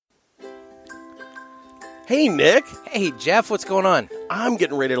Hey, Nick. Hey, Jeff, what's going on? I'm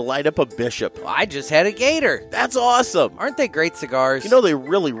getting ready to light up a Bishop. Well, I just had a Gator. That's awesome. Aren't they great cigars? You know, they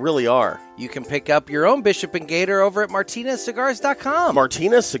really, really are. You can pick up your own Bishop and Gator over at martinezcigars.com.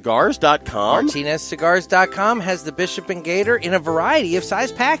 MartinezCigars.com? MartinezCigars.com has the Bishop and Gator in a variety of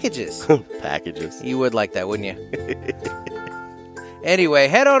size packages. Packages. You would like that, wouldn't you? Anyway,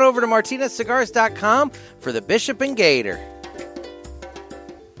 head on over to martinezcigars.com for the Bishop and Gator.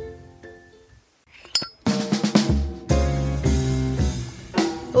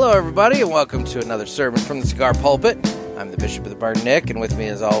 Hello, everybody, and welcome to another sermon from the Cigar Pulpit. I'm the Bishop of the Bar, Nick, and with me,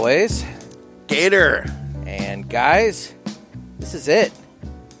 as always, Gator. And guys, this is it.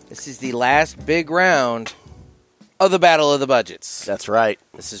 This is the last big round of the Battle of the Budgets. That's right.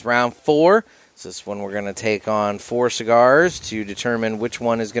 This is round 4. So this is when we're going to take on 4 cigars to determine which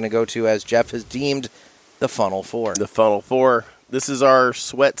one is going to go to, as Jeff has deemed, the Funnel 4. The Funnel 4. This is our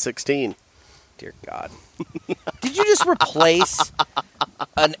Sweat 16. Dear God. Did you just replace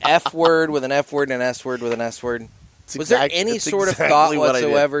an F word with an F word and an S word with an S word? Was there any sort of thought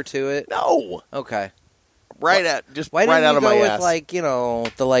whatsoever to it? No. Okay. Why right didn't out of my ass.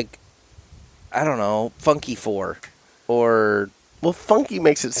 With I don't know, Funky 4 or... Well, funky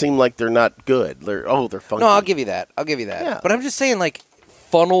makes it seem like they're not good. They're funky. No, I'll give you that. Yeah. But I'm just saying,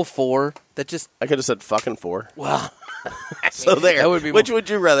 Funnel 4, that just... I could have said fucking 4. Well... So there. That would be Which would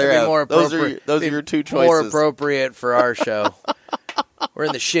you rather have? More those are your two choices. More appropriate for our show. We're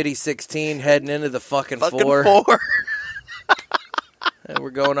in the shitty 16, heading into the fucking 4. And we're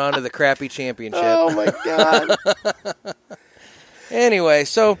going on to the crappy championship. Oh, my God. Anyway,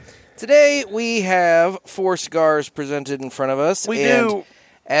 so today we have 4 cigars presented in front of us. We do.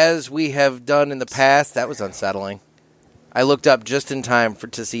 As we have done in the past, that was unsettling. I looked up just in time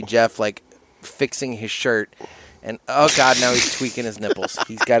to see Jeff, fixing his shirt. And, oh, God, now he's tweaking his nipples.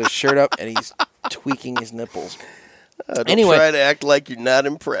 He's got his shirt up, and he's tweaking his nipples. Don't try to act like you're not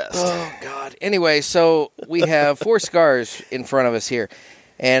impressed. Oh, God. Anyway, so we have 4 cigars in front of us here.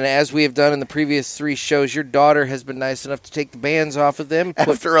 And as we have done in the previous 3 shows, your daughter has been nice enough to take the bands off of them.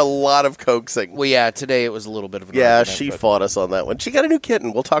 After a lot of coaxing. Well, yeah, today it was a little bit of an argument. Yeah, she fought us on that one. She got a new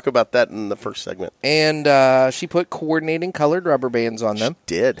kitten. We'll talk about that in the first segment. And she put coordinating colored rubber bands on them.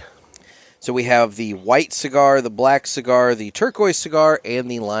 She did. So we have the white cigar, the black cigar, the turquoise cigar,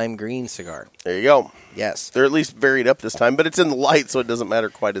 and the lime green cigar. There you go. Yes. They're at least varied up this time, but it's in the light, so it doesn't matter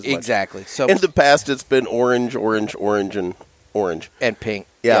quite as much. Exactly. So in the past, it's been orange, and orange. And pink.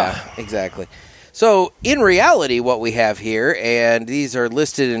 Yeah, exactly. So in reality, what we have here, and these are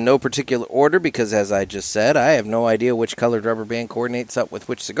listed in no particular order because, as I just said, I have no idea which colored rubber band coordinates up with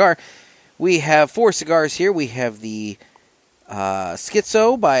which cigar. We have 4 cigars here. We have the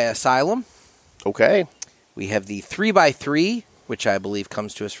Schizo by Asylum. Okay. We have the 3x3, which I believe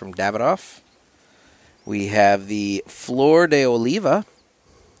comes to us from Davidoff. We have the Flor de Oliva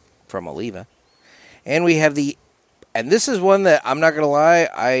from Oliva. And we have and this is one that, I'm not going to lie,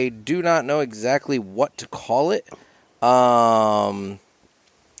 I do not know exactly what to call it. So I'm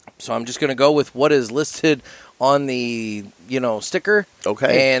just going to go with what is listed on the, sticker.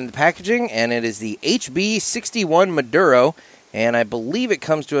 Okay. And the packaging, and it is the HB61 Maduro. And I believe it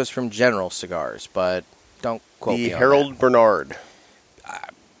comes to us from General Cigars, but don't quote me on Harold Bernard.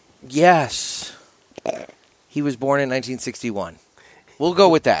 Yes. He was born in 1961. We'll go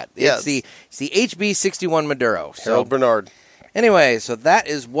with that. Yes. It's the HB61 Maduro. Harold Bernard. Anyway, so that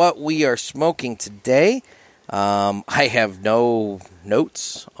is what we are smoking today. I have no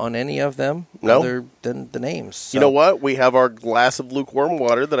notes on any of them other than the names. So. You know what? We have our glass of lukewarm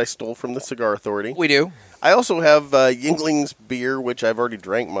water that I stole from the Cigar Authority. We do. I also have Yuengling's beer, which I've already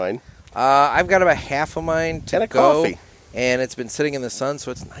drank mine. I've got about half of mine to and a go. Coffee. And it's been sitting in the sun, so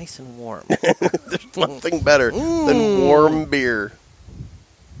it's nice and warm. There's nothing better than warm beer.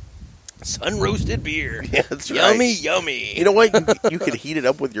 Sun-roasted beer. Yeah, that's yummy, right. Yummy. You know what? You could heat it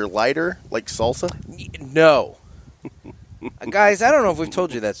up with your lighter, like salsa? No. Guys, I don't know if we've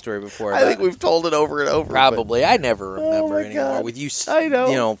told you that story before. I think we've told it over and over. Probably. I never remember anymore. God. With you, I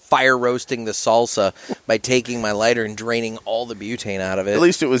know. Fire roasting the salsa by taking my lighter and draining all the butane out of it. At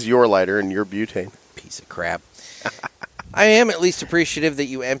least it was your lighter and your butane. Piece of crap. I am at least appreciative that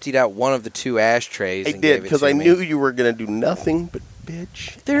you emptied out one of the 2 ashtrays. I did, because I knew you were going to do nothing but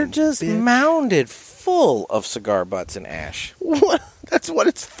bitch. They're just mounded full of cigar butts and ash. What? That's what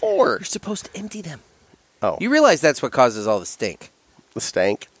it's for. You're supposed to empty them. Oh. You realize that's what causes all the stink. The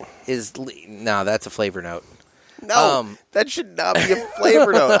stank? No, that's a flavor note. No, that should not be a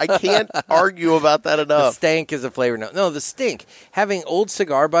flavor note. I can't argue about that enough. The stank is a flavor note. No, the stink. Having old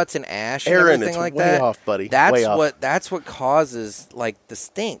cigar butts and ash and Aaron, everything it's like way that. off, buddy. That's way off. That's what causes the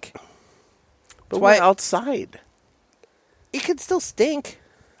stink. But why- we're outside. It could still stink.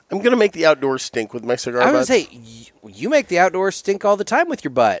 I'm going to make the outdoors stink with my cigar I would butts. say you make the outdoors stink all the time with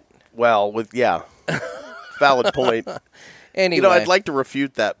your butt. Well, yeah. Valid point. Anyway, I'd like to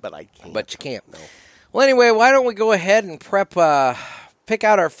refute that, but I can't. but you can't. No. Well, anyway, why don't we go ahead and pick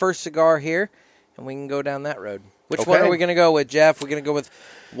out our first cigar here, and we can go down that road. Which one Okay. are we going to go with, Jeff? We're going to go with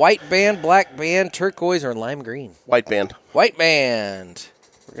white band, black band, turquoise, or lime green? White band. White band.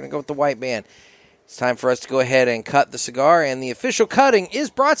 We're going to go with the white band. It's time for us to go ahead and cut the cigar, and the official cutting is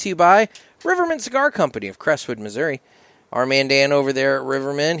brought to you by Riverman Cigar Company of Crestwood, Missouri. Our man Dan over there at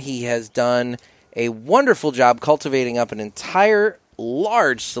Riverman, he has done a wonderful job cultivating up an entire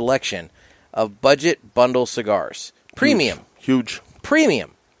large selection of budget bundle cigars. Huge.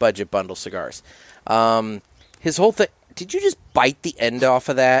 Premium budget bundle cigars. His whole thing... Did you just bite the end off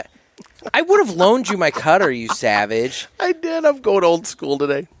of that? I would have loaned you my cutter, you savage. I did. I'm going old school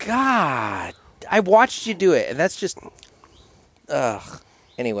today. God, I watched you do it, and that's just... Ugh.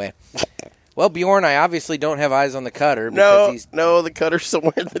 Anyway. Well, Bjorn, I obviously don't have eyes on the cutter because he's the cutter's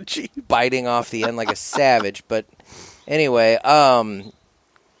somewhere in the Jeep. biting off the end like a savage. But anyway,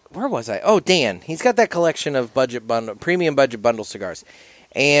 where was I? Oh, Dan. He's got that collection of premium budget bundle cigars.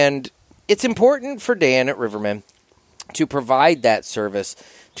 And it's important for Dan at Riverman to provide that service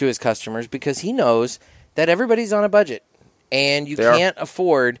to his customers because he knows that everybody's on a budget. And you can't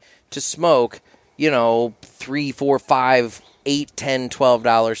afford to smoke, $3, $4, $5, $8, $10,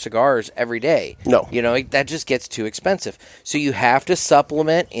 $12 cigars every day. No. That just gets too expensive. So you have to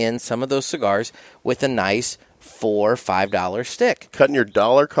supplement in some of those cigars with a nice $4, $5 stick. Cutting your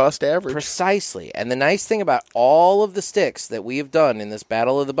dollar cost average. Precisely. And the nice thing about all of the sticks that we have done in this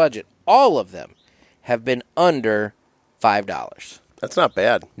battle of the budget, all of them have been under $5. That's not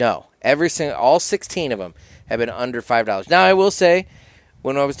bad. No. All 16 of them have been under $5. Now, I will say,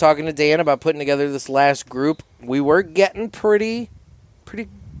 when I was talking to Dan about putting together this last group, we were getting pretty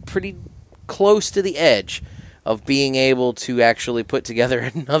close to the edge of being able to actually put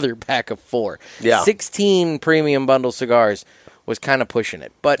together another pack of 4. Yeah. 16 premium bundle cigars was kind of pushing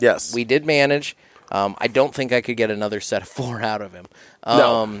it. But yes, we did manage. I don't think I could get another set of 4 out of him.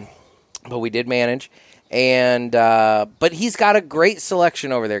 No. But we did manage. And but he's got a great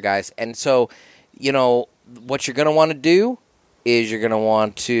selection over there, guys. And so, what you're going to want to do is you're going to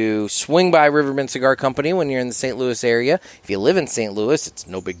want to swing by Riverman Cigar Company when you're in the St. Louis area. If you live in St. Louis, it's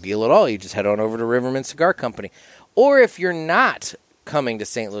no big deal at all. You just head on over to Riverman Cigar Company. Or if you're not coming to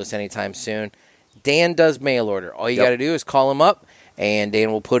St. Louis anytime soon, Dan does mail order. All you got to do is call him up, and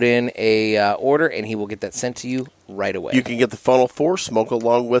Dan will put in a order, and he will get that sent to you right away. You can get the Funnel 4, smoke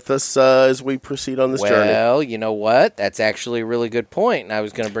along with us as we proceed on this journey. Well, you know what? That's actually a really good point, and I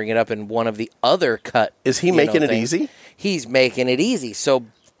was going to bring it up in one of the other cut. Is he making it easy? He's making it easy. So,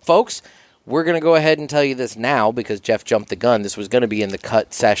 folks, we're going to go ahead and tell you this now because Jeff jumped the gun. This was going to be in the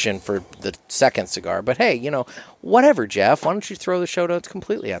cut session for the second cigar. But, hey, whatever, Jeff. Why don't you throw the show notes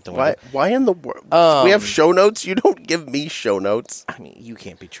completely out the window? Why in the world? We have show notes? You don't give me show notes. I mean, you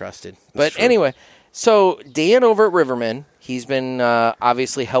can't be trusted. But anyway, so Dan over at Riverman, he's been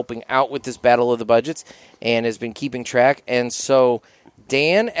obviously helping out with this battle of the budgets and has been keeping track. And so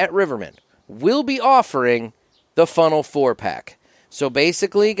Dan at Riverman will be offering the Funnel 4-pack. So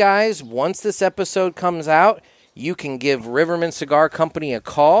basically, guys, once this episode comes out, you can give Riverman Cigar Company a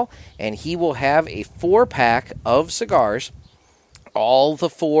call, and he will have a 4-pack of cigars, all the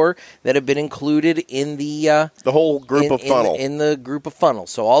 4 that have been included in the whole group of Funnel. In the group of Funnel.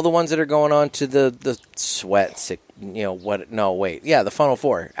 So all the ones that are going on to the Sweat, the Funnel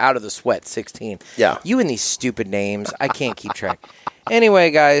 4, out of the Sweat 16. Yeah. You and these stupid names, I can't keep track. Anyway,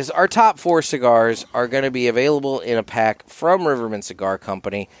 guys, our top 4 cigars are going to be available in a pack from Riverman Cigar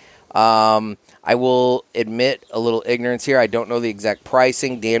Company. I will admit a little ignorance here. I don't know the exact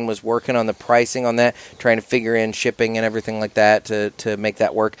pricing. Dan was working on the pricing on that, trying to figure in shipping and everything like that to make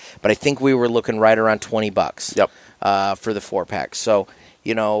that work. But I think we were looking right around $20. Yep. For the 4-pack. So,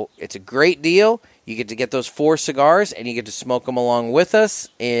 it's a great deal. You get to get those 4 cigars, and you get to smoke them along with us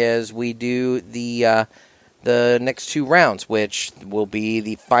as we do the next 2 rounds, which will be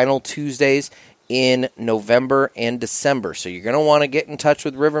the final Tuesdays in November and December. So you're going to want to get in touch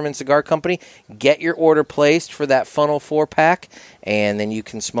with Riverman Cigar Company, get your order placed for that Funnel 4-pack, and then you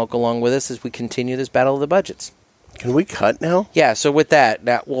can smoke along with us as we continue this battle of the budgets. Can we cut now? Yeah, so with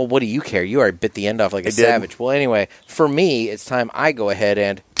that, what do you care? You already bit the end off like a savage. Well, anyway, for me, it's time I go ahead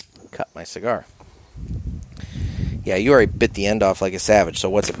and cut my cigar. Yeah, you already bit the end off like a savage, so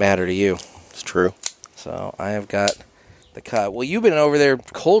what's it matter to you? It's true. So I have got The cut. Well, you've been over there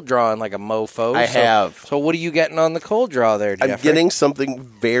cold drawing like a mofo. I have. So what are you getting on the cold draw there, Jeffrey? I'm getting something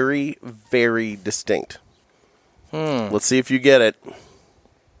very, very distinct. Let's see if you get it.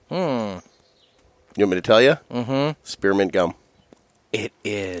 You want me to tell you? Mm-hmm. Spearmint gum. It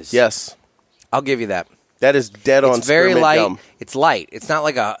is. Yes. I'll give you that. That is dead on It's very spearmint light. gum. It's light. It's not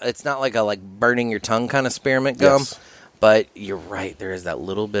like a burning your tongue kind of spearmint gum. Yes. But you're right. There is that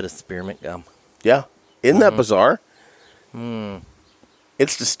little bit of spearmint gum. Yeah. Isn't that bizarre?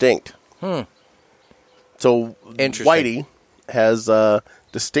 It's distinct. So Interesting. Whitey has a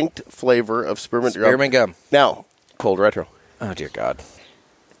distinct flavor of spearmint Gum. Now, cold retro. Oh, dear God.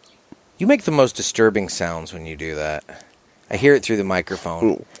 You make the most disturbing sounds when you do that. I hear it through the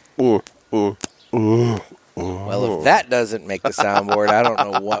microphone. Well, if that doesn't make the soundboard, I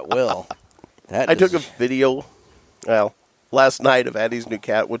don't know what will. I took a video, last night of Addie's new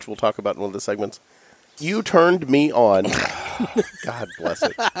cat, which we'll talk about in one of the segments. You turned me on. God bless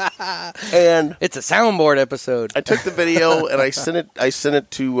it. And it's a soundboard episode. I took the video and I sent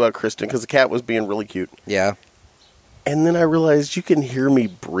it to Kristen because the cat was being really cute. Yeah. And then I realized you can hear me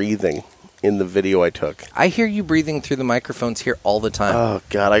breathing in the video I took. I hear you breathing through the microphones here all the time. Oh,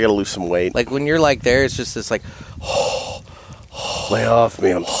 God, I got to lose some weight. Like, when you're like there, it's just this like... Lay off me,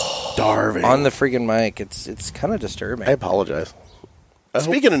 I'm starving. On the freaking mic. It's kind of disturbing. I apologize.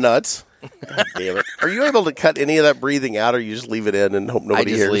 Speaking of nuts... God damn it. Are you able to cut any of that breathing out, or you just leave it in and hope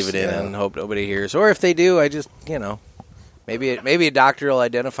nobody hears? I just leave it in and hope nobody hears. Or if they do, I just, maybe a doctor will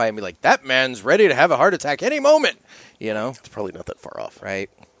identify and be like, that man's ready to have a heart attack any moment. It's probably not that far off. Right.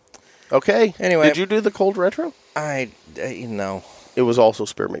 Okay. Anyway. Did you do the cold retro? It was also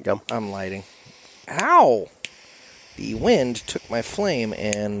spearmint gum. I'm lighting. Ow! The wind took my flame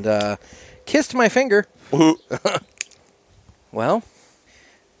and kissed my finger. Well...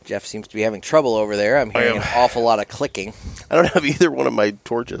 Jeff seems to be having trouble over there. I'm hearing an awful lot of clicking. I don't have either one of my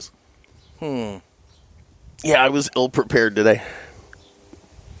torches. Yeah, I was ill-prepared today.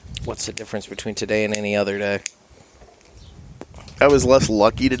 What's the difference between today and any other day? I was less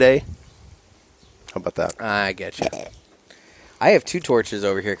lucky today. How about that? I get you. I have 2 torches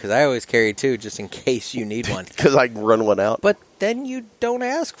over here because I always carry 2 just in case you need one. Because I can run one out. But then you don't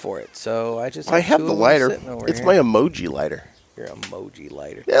ask for it, so I just I have the lighter. It's here. My emoji lighter. Your emoji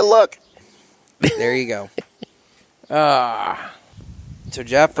lighter. Yeah, look. There you go. So,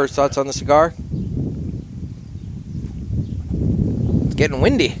 Jeff, first thoughts on the cigar? It's getting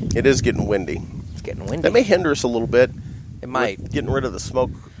windy. It is getting windy. It's getting windy. That may hinder us a little bit. It might. Getting rid of the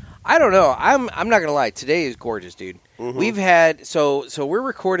smoke. I don't know. I'm not gonna lie. Today is gorgeous, dude. Mm-hmm. We've had so we're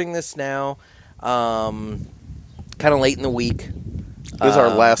recording this now, kind of late in the week. This is our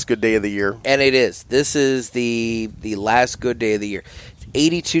last good day of the year. And it is. This is the last good day of the year. It's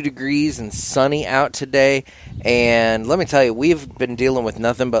 82 degrees and sunny out today. And let me tell you, we've been dealing with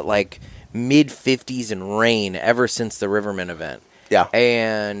nothing but like mid-50s and rain ever since the Riverman event. Yeah.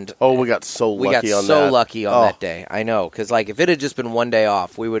 And we got so lucky on that. Lucky on that day. I know. Because like if it had just been one day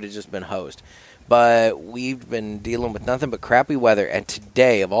off, we would have just been hosed. But we've been dealing with nothing but crappy weather. And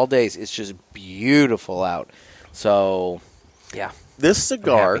today, of all days, it's just beautiful out. So, yeah. This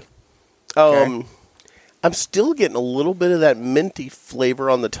cigar, I'm still getting a little bit of that minty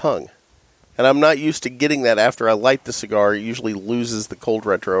flavor on the tongue. And I'm not used to getting that after I light the cigar. It usually loses the cold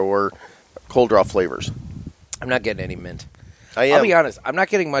retro or cold draw flavors. I'm not getting any mint. I'll be honest. I'm not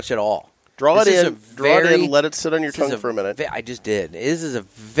getting much at all. Draw it in, let it sit on your tongue for a minute. I just did. This is a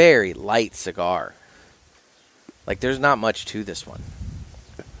very light cigar. Like, there's not much to this one.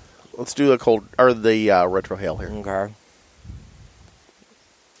 Let's do the retro hail here. Okay.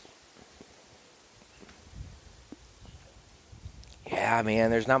 Yeah,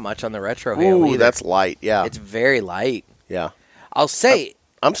 man, there's not much on the retro hail either. That's light, yeah. It's very light. Yeah. I'll say...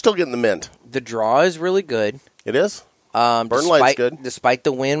 I'm still getting the mint. The draw is really good. It is? Burn line's good. Despite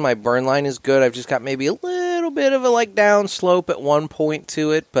the wind, my burn line is good. I've just got maybe a little bit of a down slope at one point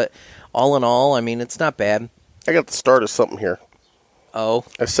to it, but all in all, I mean, it's not bad. I got the start of something here. Oh?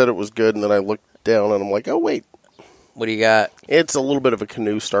 I said it was good, and then I looked down, and I'm like, oh, wait. What do you got? It's a little bit of a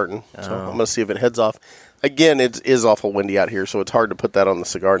canoe starting, so I'm going to see if it heads off. Again, it is awful windy out here, so it's hard to put that on the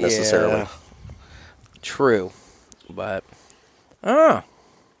cigar necessarily. Yeah. True, but... I'm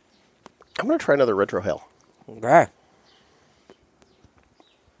going to try another retro hail. Okay.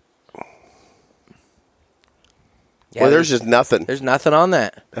 Yeah, well, there's just nothing. There's nothing on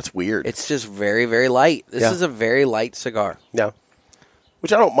that. That's weird. It's just very, very light. This is a very light cigar. Yeah.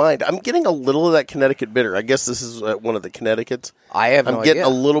 Which I don't mind. I'm getting a little of that Connecticut bitter. I guess this is one of the Connecticut's. I'm getting a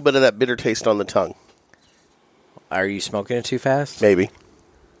little bit of that bitter taste on the tongue. Are you smoking it too fast? Maybe.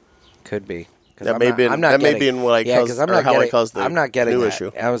 Could be. 'cause That I'm may not- be I'm not that may getting- be in what I yeah, caused, 'cause I'm or not how I getting- caused the I'm not getting canoe that.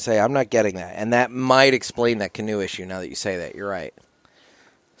 issue. I would say I'm not getting that, and that might explain that canoe issue. Now that you say that, you're right.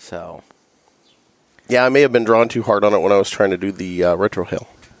 So Yeah, I may have been drawn too hard on it when I was trying to do the retro hill.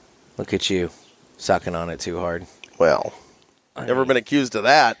 look at you sucking on it too hard. Well, never been accused of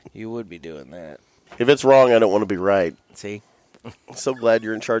that. You would be doing that. If it's wrong, I don't want to be right. See? I'm so glad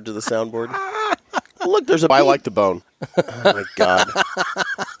you're in charge of the soundboard. Look, there's a. I like the bone. Oh my god!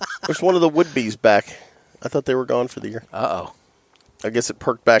 There's one of the wood bees back. I thought they were gone for the year. Uh-oh. I guess it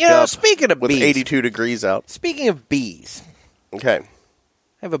perked back You know, up. speaking of with bees. 82 degrees out. Speaking of bees, Okay.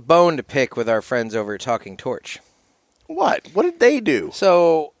 I have a bone to pick with our friends over at Talking Torch. What? What did they do?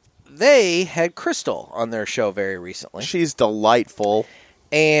 So they had Crystal on their show very recently. She's delightful.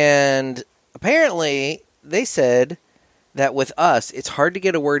 And apparently they said that with us, it's hard to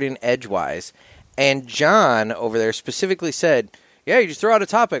get a word in edgewise. And John over there specifically said, yeah, you just throw out a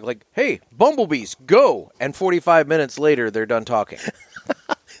topic like, hey, bumblebees, go. And 45 minutes later, they're done talking.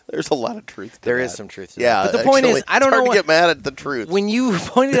 There's a lot of truth to There that. is some truth to Yeah, that. But the point is, I don't it's know hard what, to get mad at the truth. when you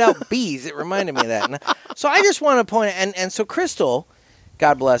pointed out bees, it reminded me of that. And so I just want to point, and so Crystal,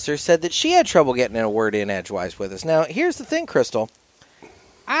 God bless her, said that she had trouble getting a word in edgewise with us. Now, here's the thing, Crystal.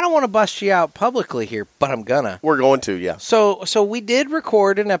 I don't want to bust you out publicly here, but I'm gonna. We're going to, yeah. So we did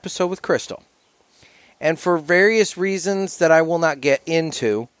record an episode with Crystal. And for various reasons that I will not get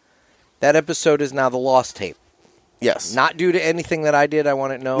into, that episode is now the lost tape. Yes. Not due to anything that I did. I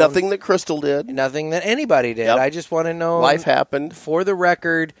want it known. Nothing that Crystal did. Nothing that anybody did. Yep. I just want to know. Life happened. For the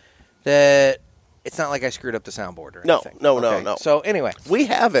record, that it's not like I screwed up the soundboard or No, anything. no. So anyway, We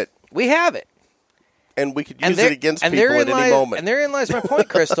have it, we have it. and we could use it against people therein at any lies, moment. And therein lies my point,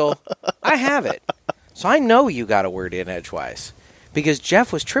 Crystal. I have it. So I know you got a word in edgewise. Because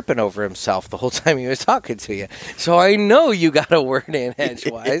Jeff was tripping over himself the whole time he was talking to you. So I know you got a word in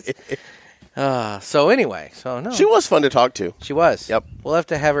edgewise. So anyway, no. She was fun to talk to. She was. Yep. We'll have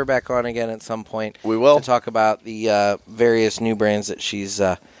to have her back on again at some point. We will. To talk about the various new brands that she's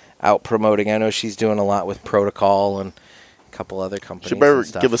out promoting. I know she's doing a lot with Protocol and a couple other companies. She better and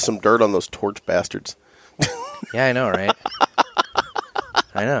stuff. give us some dirt on those torch bastards. Yeah, I know, right?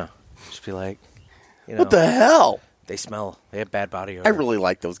 I know. Just be like, What the hell? They smell. They have bad body odor. I really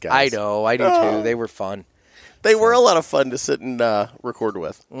like those guys. I know. I do too. They were fun. They were a lot of fun to sit and record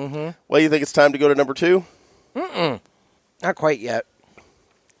with. Mm-hmm. Well, you think it's time to go to number 2? Not quite yet.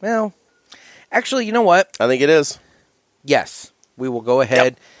 Well, actually, you know what? I think it is. Yes, we will go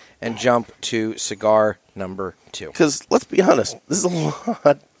ahead and jump to cigar number 2. Because let's be honest, this is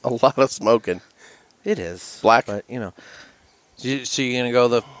a lot of smoking. It is Black. but so you're gonna go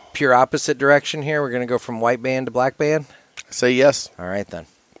the pure opposite direction here. We're gonna go from white band to black band. I say yes. All right then.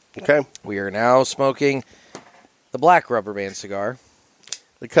 Okay. We are now smoking the black rubber band cigar.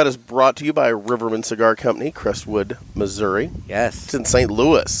 The cut is brought to you by Riverman Cigar Company, Crestwood, Missouri. Yes. It's in St.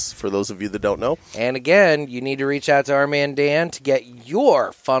 Louis, for those of you that don't know. And again, you need to reach out to our man Dan to get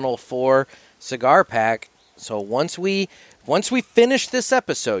your Funnel 4 cigar pack. So once we finish this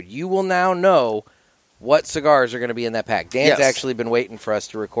episode, you will now know what cigars are going to be in that pack. Dan's Yes. actually been waiting for us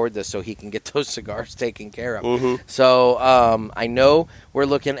to record this so he can get those cigars taken care of. Mm-hmm. So I know we're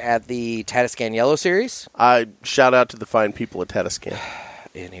looking at the Tatiscan Yellow Series. I shout out to the fine people at Tatiscan.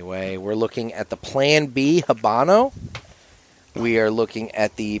 Anyway, we're looking at the Plan B Habano. We are looking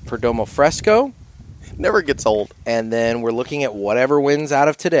at the Perdomo Fresco. Never gets old. And then we're looking at whatever wins out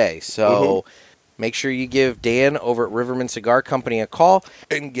of today. So make sure you give Dan over at Riverman Cigar Company a call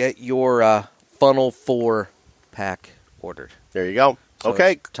and get your Funnel 4 pack ordered. There you go. So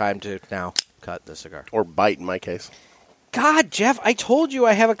Okay. it's time to now cut the cigar. Or bite, in my case. God, Jeff, I told you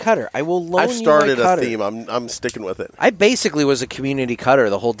I have a cutter. I will loan I've started you my a cutter. theme. I'm sticking with it. I basically was a community cutter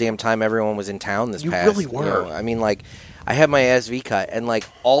the whole damn time everyone was in town this You past. really were. I mean, like, I had my SV cut, and, like,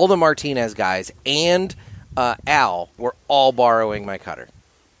 all the Martinez guys and Al were all borrowing my cutter.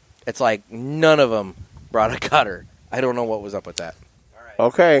 It's like none of them brought a cutter. I don't know what was up with that.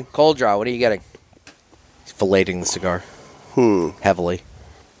 Okay. Cold draw, what are you getting? He's filleting the cigar. Heavily.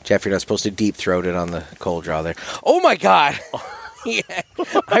 Jeff, you're not supposed to deep throat it on the cold draw there. Oh, my God. Yeah.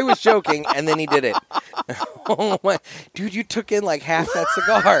 I was joking, and then he did it. Oh, my. Dude, you took in like half that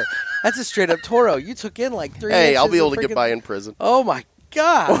cigar. That's a straight-up Toro. You took in like 3 Hey, inches I'll be able of to get freaking- by in prison. Oh, my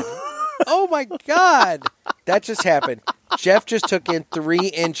God. Oh, my God. That just happened. Jeff just took in 3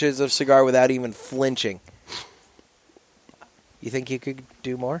 inches of cigar without even flinching. You think you could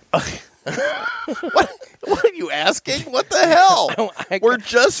do more? What are you asking? What the hell? We're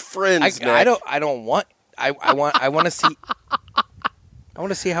just friends, Nick. I don't want. I want to see. I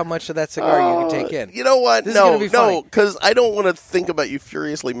want to see how much of that cigar you can take in. You know what? This is gonna be funny. No, because I don't want to think about you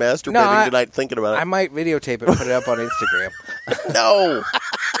furiously masturbating tonight thinking about it. I might videotape it and put it up on Instagram. No.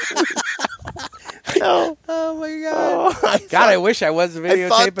 No. Oh, my God. I wish I was videotaping. I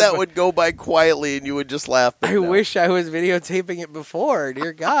thought that would go by quietly and you would just laugh. I wish I was videotaping it before.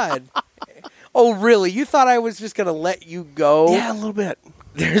 Dear God. Oh, really? You thought I was just going to let you go? Yeah, a little bit.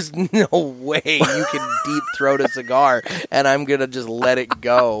 There's no way you can deep throat a cigar and I'm going to just let it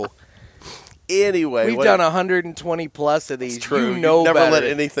go. Anyway. We've done 120 plus of these. It's true. You know never better. let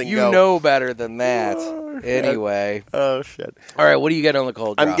anything you go. You know better than that. Oh, anyway. Oh, shit. All right, what do you get on the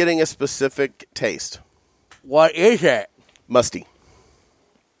cold drop? I'm getting a specific taste. What is it? Musty.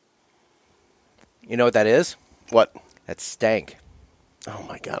 You know what that is? What? That's stank. Oh,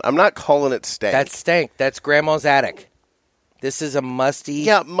 my God. I'm not calling it stank. That's stank. That's Grandma's attic. This is a musty.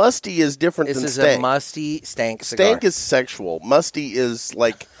 Yeah, musty is different than stank. This is a musty stank cigar. Stank is sexual. Musty is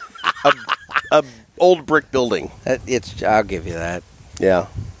like a old brick building. I'll give you that. Yeah.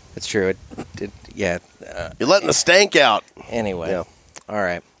 It's true. Yeah. You're letting the stank out. Anyway. Yeah. All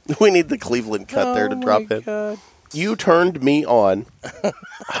right. We need the Cleveland cut there to drop in. God. You turned me on. Oh,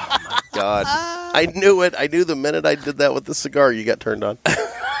 my God. I knew it. I knew the minute I did that with the cigar, you got turned on.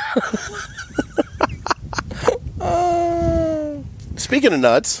 Speaking of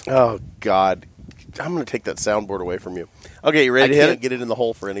nuts. Oh, God. I'm going to take that soundboard away from you. Okay, you ready to hit it? Get it in the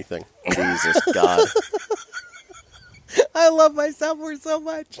hole for anything. Jesus, God. I love my soundboard so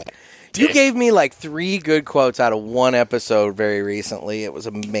much. You gave me like 3 good quotes out of one episode very recently. It was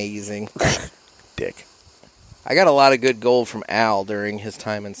amazing. Dick. I got a lot of good gold from Al during his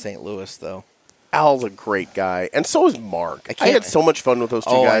time in St. Louis, though. Al's a great guy. And so is Mark. I had so much fun with those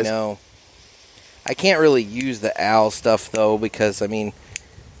two guys. I know. I can't really use the Al stuff, though, because, I mean,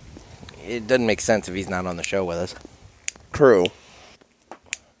 it doesn't make sense if he's not on the show with us. True.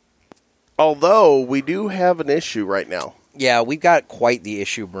 Although, we do have an issue right now. Yeah, we've got quite the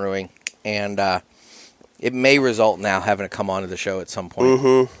issue brewing, and it may result in Al having to come onto the show at some point.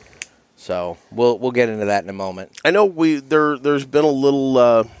 Mm-hmm. So, we'll get into that in a moment. I know there's been a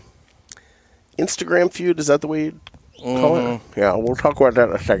little Instagram feud. Is that the way you call it? Yeah, we'll talk about that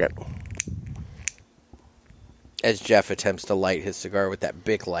in a second. As Jeff attempts to light his cigar with that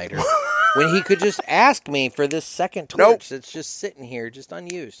Bic lighter. When he could just ask me for this second torch that's just sitting here, just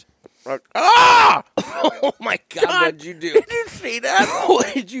unused. Ah! Oh, my God, what did you do? Did you see that?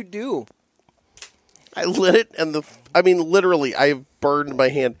 What did you do? I lit it, and literally, I burned my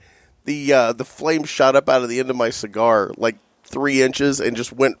hand. The flame shot up out of the end of my cigar, like 3 inches, and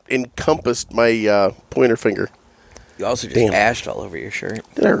just encompassed my pointer finger. You also just ashed all over your shirt.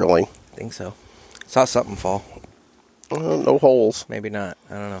 Did I really? I think so. Saw something fall. No holes. Maybe not.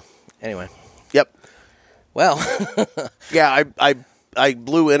 I don't know. Anyway. Yep. Well. Yeah, I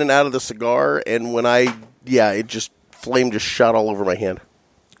blew in and out of the cigar, and flame just shot all over my hand.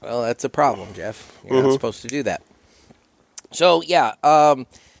 Well, that's a problem, Jeff. You're not supposed to do that. So, yeah. The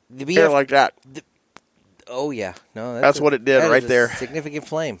BF... Hair like that. Oh, yeah. No, that's what it did right there. Significant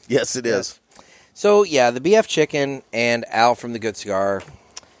flame. Yes, it is. So, yeah, the BF Chicken and Al from the Good Cigar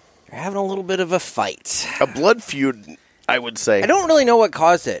are having a little bit of a fight. A blood feud, I would say. I don't really know what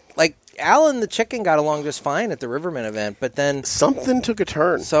caused it. Like, Al and the Chicken got along just fine at the Riverman event, but then... something took a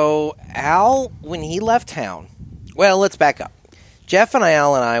turn. So, Al, when he left town... Well, let's back up. Jeff and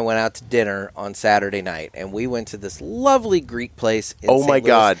Al and I went out to dinner on Saturday night, and we went to this lovely Greek place in St. Louis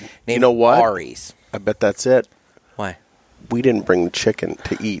God. named You know what? Ari's. I bet that's it. Why? We didn't bring the chicken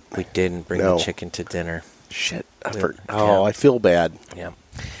to eat. We didn't bring the chicken to dinner. Shit. I feel bad. Yeah.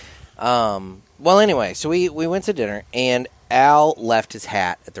 Well, anyway, so we went to dinner, and Al left his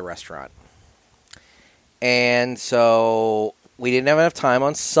hat at the restaurant. And so we didn't have enough time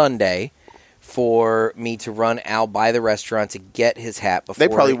on Sunday for me to run Al by the restaurant to get his hat before.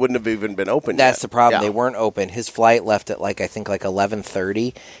 They probably wouldn't have even been open That's yet. the problem. Yeah. They weren't open. His flight left at I think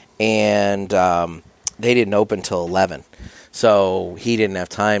 11:30, and they didn't open till 11. So he didn't have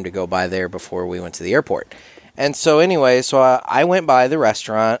time to go by there before we went to the airport. And so anyway, I went by the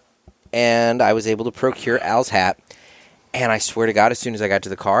restaurant, and I was able to procure Al's hat. And I swear to God, as soon as I got to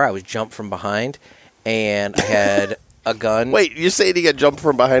the car, I was jumped from behind, and I had a gun. Wait, you're saying he got jumped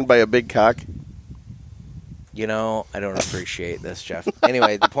from behind by a big cock? You know, I don't appreciate this, Jeff.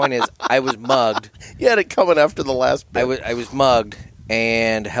 Anyway, the point is, I was mugged. You had it coming after the last bit. I was mugged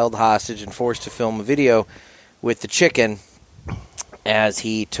and held hostage and forced to film a video with the chicken as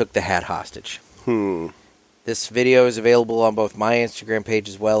he took the hat hostage. This video is available on both my Instagram page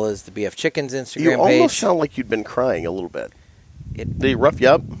as well as the BF Chicken's Instagram page. You almost sound like you'd been crying a little bit. Did he rough you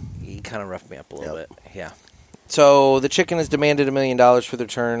up? He kind of roughed me up a little bit, yeah. So the chicken has demanded $1 million for the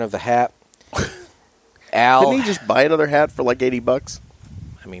return of the hat. Al, Couldn't he just buy another hat for like $80?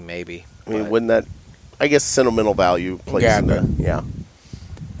 I mean, maybe. I mean, wouldn't that? I guess sentimental value plays into. Yeah.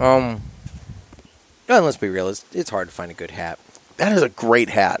 And let's be real. It's hard to find a good hat. That is a great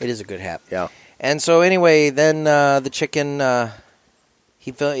hat. It is a good hat. Yeah. And so anyway, then the chicken.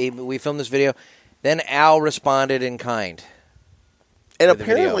 We filmed this video. Then Al responded in kind. And for the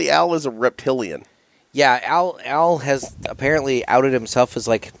apparently, video. Al is a reptilian. Yeah, Al has apparently outed himself as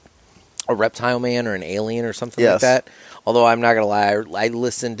like a reptile man or an alien or something like that. Although I'm not going to lie, I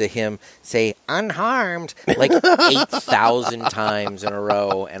listened to him say unharmed like 8,000 times in a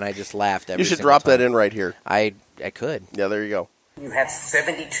row, and I just laughed every You should single drop time. that in right here. I could. Yeah, there you go. You have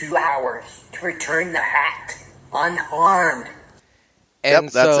 72 hours to return the hat unharmed. And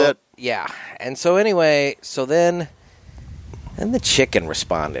Yep, that's it. Yeah. And so anyway, then the chicken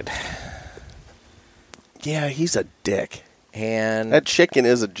responded. Yeah, he's a dick. And That chicken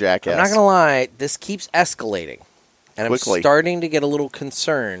is a jackass. I'm not going to lie, this keeps escalating. And Quickly. I'm starting to get a little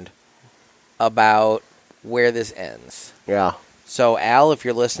concerned about where this ends. Yeah. So, Al, if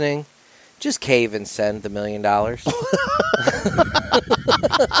you're listening, just cave and send the $1 million.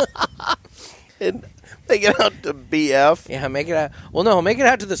 And make it out to BF. Yeah, make it out. Well, no, make it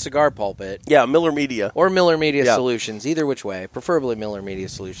out to the Cigar Pulpit. Yeah, Miller Media. Or Miller Media Yeah. Solutions, either which way. Preferably Miller Media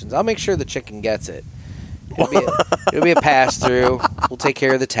Solutions. I'll make sure the chicken gets it. It'll be a pass-through. We'll take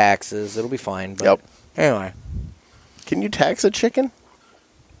care of the taxes. It'll be fine. But Yep. Anyway. Can you tax a chicken?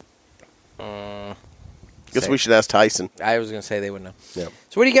 Guess we should ask Tyson. I was going to say they would know. Yeah.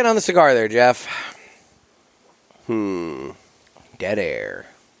 So what are you getting on the cigar there, Jeff? Dead air.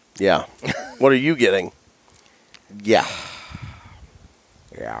 Yeah. What are you getting? Yeah.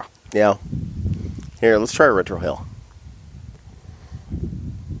 Yeah. Yeah. Here, let's try Retro Hill.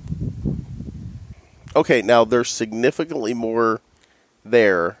 Okay, now there's significantly more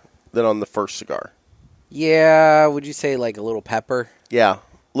there than on the first cigar. Yeah, would you say like a little pepper? Yeah,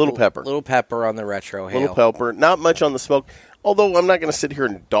 little pepper. Little pepper on the Retro Hail. Little pepper. Not much on the smoke. Although I'm not going to sit here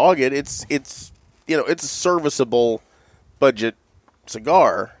and dog it. It's a serviceable budget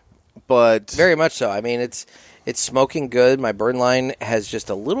cigar, but Very much so. I mean, it's smoking good. My burn line has just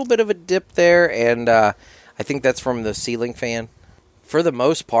a little bit of a dip there, and I think that's from the ceiling fan. For the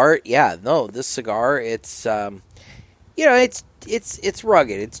most part, yeah. No, this cigar, it's it's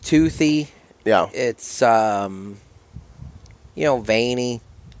rugged. It's toothy. yeah. It's veiny,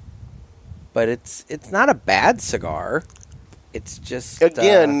 but it's not a bad cigar. It's just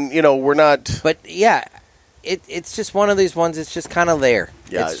Again, we're not. but yeah, it's just one of these ones. It's just kind of there.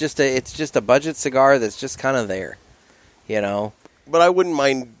 Yeah. It's just a budget cigar that's just kind of there. But I wouldn't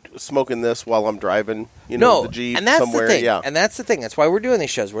mind smoking this while I'm driving. No, the Jeep and that's somewhere. the thing. Yeah. And that's the thing. That's why we're doing these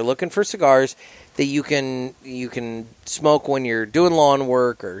shows. We're looking for cigars that you can smoke when you're doing lawn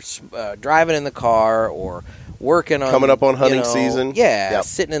work or driving in the car or working on Coming up on hunting season. Yeah, Yep.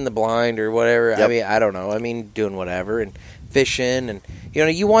 sitting in the blind or whatever. I Yep. mean, I don't know. I mean, doing whatever and fishing and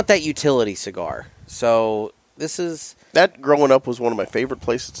you want that utility cigar. So this is That growing up was one of my favorite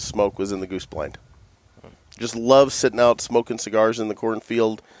places to smoke was in the Goose Blind. Just love sitting out smoking cigars in the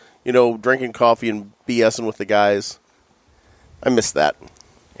cornfield, drinking coffee and BSing with the guys. I miss that.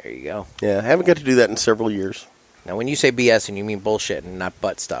 there. You go. Yeah, I haven't got to do that in several years. Now, when you say BS, and you mean bullshit and not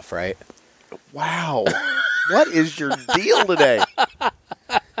butt stuff, right? Wow. What is your deal today?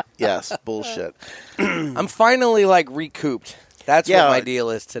 Yes, bullshit. I'm finally recouped. That's Yeah. what my deal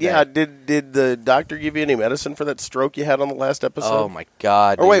is today. Yeah, did the doctor give you any medicine for that stroke you had on the last episode? Oh my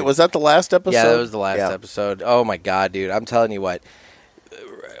god! Or wait, dude. was that the last episode? Yeah, that was the last Yeah. episode. Oh my god, dude! I'm telling you what.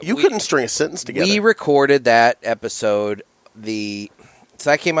 You couldn't string a sentence together. We recorded that episode. So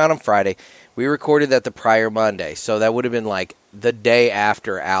that came out on Friday. We recorded that the prior Monday, so that would have been the day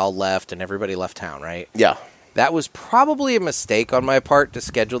after Al left and everybody left town, right? Yeah. That was probably a mistake on my part to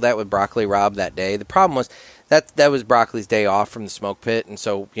schedule that with Broccoli Rob that day. The problem was that was Broccoli's day off from the smoke pit, and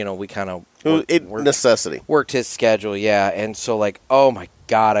so we kind of Necessity. worked his schedule, yeah. And so oh my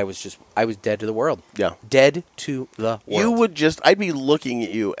god, I was dead to the world. Yeah. Dead to the world. I'd be looking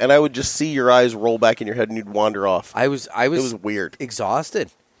at you, and I would just see your eyes roll back in your head, and you'd wander off. I was It was weird.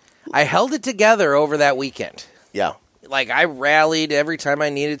 exhausted. I held it together over that weekend. Yeah. I rallied every time I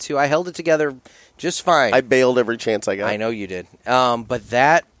needed to. I held it together just fine. I bailed every chance I got. I know you did. But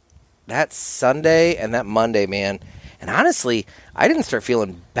that Sunday and that Monday, man, and honestly, I didn't start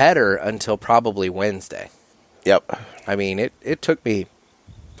feeling better until probably Wednesday. Yep. I mean, it took me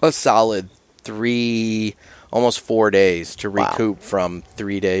a solid 3, almost 4 days to recoup from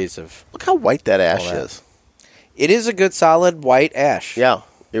 3 days of... Look how white that ash that. is. It is a good solid white ash. Yeah.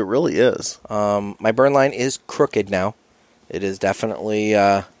 It really is. My burn line is crooked now. It is definitely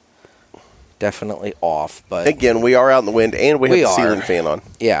off. But Again, we are out in the wind, and we have the ceiling fan on.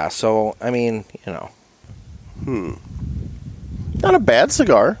 yeah, so, I mean, Not a bad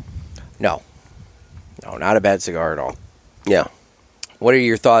cigar. No, not a bad cigar at all. Yeah. What are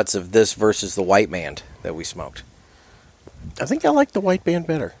your thoughts of this versus the White Band that we smoked? I think I like the White Band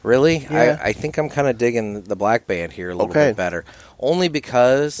better. Really? Yeah. I think I'm kind of digging the Black Band here a little bit better. Only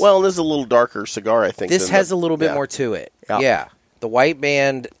because... Well, this is a little darker cigar, I think. This has a little bit more to it. Yeah. The White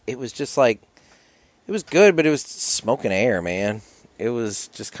Band, it was just like... It was good, but it was smoking air, man. It was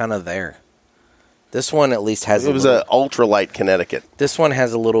just kind of there. This one at least has... It was an ultralight Connecticut. This one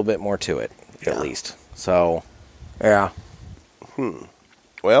has a little bit more to it, at least. So, yeah.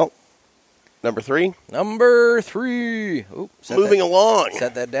 Well, number 3. Number 3. Moving along.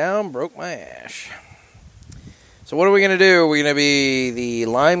 Set that down, broke my ash. So what are we going to do? Are we going to be the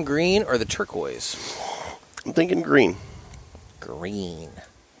lime green or the turquoise? I'm thinking green. Green.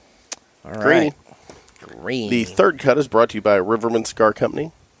 All Green. right. Green. The third cut is brought to you by Riverman Cigar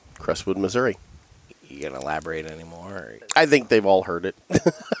Company, Crestwood, Missouri. You going to elaborate anymore? I think they've all heard it.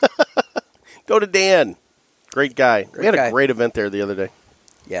 Go to Dan. Great guy. We had a great event there the other day.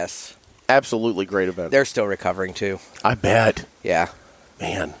 Yes. Absolutely great event. They're still recovering, too. I bet. Yeah.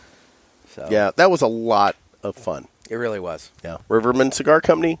 Man. So Yeah, that was a lot of fun. it really was. Yeah. Riverman Cigar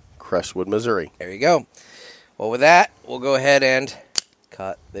Company, Crestwood, Missouri. There you go. Well, with that, we'll go ahead and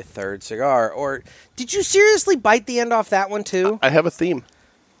cut the third cigar. Or did you seriously bite the end off that one, too? I have a theme.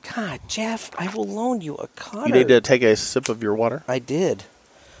 God, Jeff, I will loan you a cutter. You need to take a sip of your water. I did.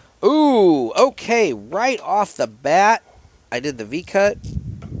 Ooh, okay. Right off the bat, I did the V-cut.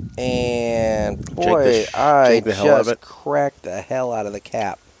 And, boy, I the hell out of just it. cracked the hell out of the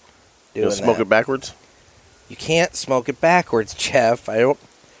cap. You want to smoke it backwards? You can't smoke it backwards, Jeff. I don't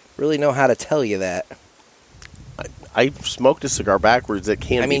really know how to tell you that. I smoked a cigar backwards. It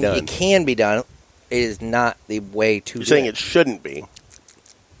can be done. It can be done. It is not the way to You're do saying it. it shouldn't be.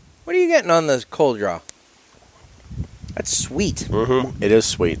 What are you getting on the cold draw? That's sweet. Mm-hmm. It is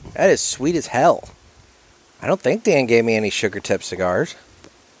sweet. That is sweet as hell. I don't think Dan gave me any sugar tip cigars.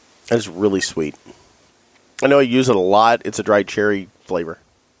 That is really sweet. I know I use it a lot. It's a dried cherry flavor.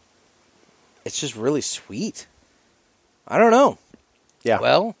 It's just really sweet. I don't know. Yeah.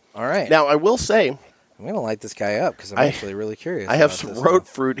 Well, all right. Now, I will say, I'm going to light this guy up because I'm actually really curious. I have about some this road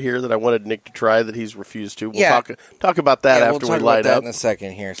stuff. fruit here that I wanted Nick to try that he's refused to. We'll Yeah. talk about that Yeah, after we'll talk we light about that up. in a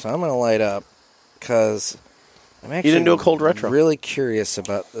second here. So I'm going to light up because I'm actually You didn't do a cold retro. really curious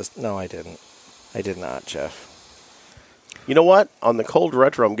about this. No, I didn't. I did not, Jeff. You know what? On the cold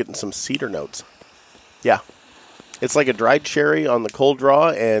retro, I'm getting some cedar notes. Yeah. It's like a dried cherry on the cold draw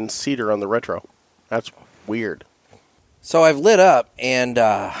and cedar on the retro. That's weird. So I've lit up, and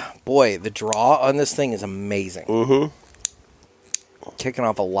boy, the draw on this thing is amazing. Mm-hmm. Kicking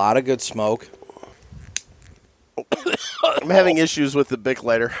off a lot of good smoke. I'm having issues with the Bic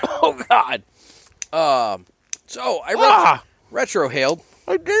lighter. Oh, God. So I retro hailed.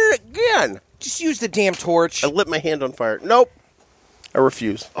 I did it again. Just use the damn torch. I lit my hand on fire. Nope. I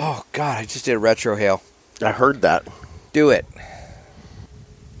refuse. Oh, God, I just did a retro hail. I heard that. Do it.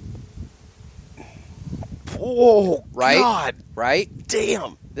 Oh, Right? God. Right?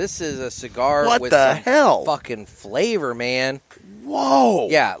 Damn. This is a cigar What with the some hell? fucking flavor, man. Whoa.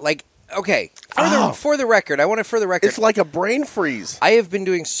 Yeah, like, okay. Oh. For the record, I want to, for the record, It's like a brain freeze. I have been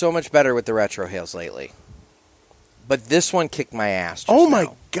doing so much better with the retro hails lately. But this one kicked my ass. Oh, just my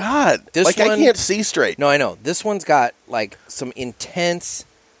now. God. This like, I one- can't see straight. No, I know. This one's got, like, some intense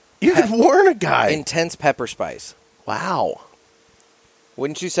You could warn a guy. intense pepper spice. Wow.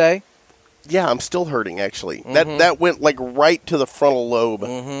 Wouldn't you say? Yeah, I'm still hurting, actually. Mm-hmm. That went, like, right to the frontal lobe.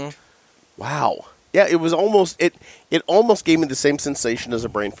 Mm-hmm. Wow. Yeah, it was almost, it almost gave me the same sensation as a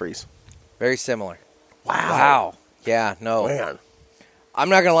brain freeze. Very similar. Wow. Yeah, no. Man. I'm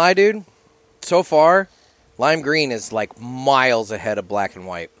not going to lie, dude. So far, lime green is, like, miles ahead of black and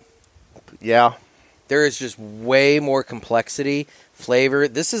white. Yeah. There is just way more complexity, flavor.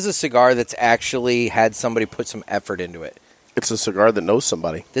 This is a cigar that's actually had somebody put some effort into it. It's a cigar that knows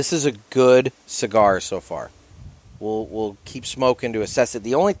somebody. This is a good cigar so far. We'll keep smoking to assess it.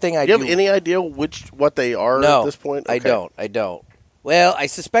 The only thing I Do you have any idea what they are no, at this point? I Okay. don't. Well, I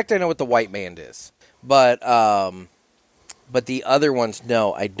suspect I know what the white band is, but the other ones,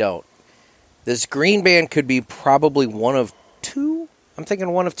 no, I don't. This green band could be probably one of two. I'm thinking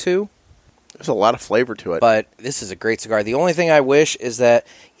one of two. There's a lot of flavor to it. But this is a great cigar. The only thing I wish is that,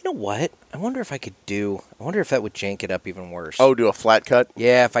 you know what? I wonder if that would jank it up even worse. Oh, do a flat cut?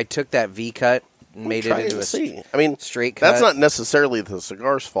 Yeah, if I took that V cut made it Try into and a see. I mean, straight cut. that's not necessarily the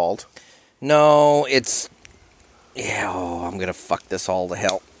cigar's fault. No, it's... Yeah, I'm going to fuck this all to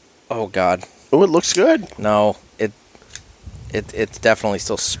hell. Oh, God. Oh, it looks good. No, it's definitely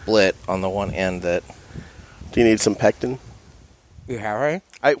still split on the one end that... Do you need some pectin? You have, right?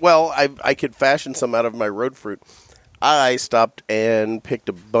 I could fashion some out of my road fruit. I stopped and picked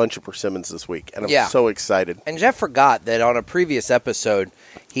a bunch of persimmons this week, and I'm so excited. And Jeff forgot that on a previous episode,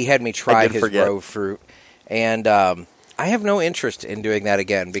 he had me try his road fruit, and I have no interest in doing that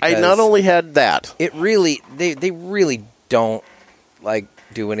again because I not only had that, it really they really don't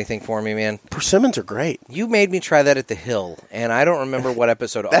do anything for me, man. Persimmons are great. You made me try that at the Hill, and I don't remember what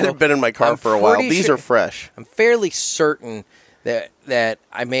episode. That had been in my car for a while. These are fresh. I'm fairly certain that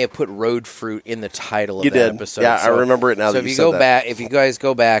I may have put road fruit in the title of that episode. Yeah, so, I remember it now. So that you said that. If you guys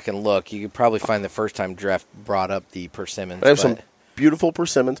go back and look, you could probably find the first time Jeff brought up the persimmons. I have some beautiful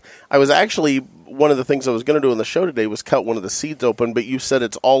persimmons. I was actually, one of the things I was going to do on the show today was cut one of the seeds open, but you said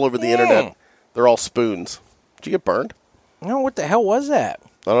it's all over the internet. They're all spoons. Did you get burned? No, what the hell was that?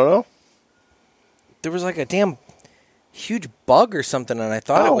 I don't know. There was like a damn huge bug or something, and I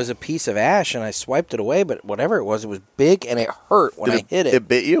thought it was a piece of ash, and I swiped it away, but whatever it was big, and it hurt when I hit it. It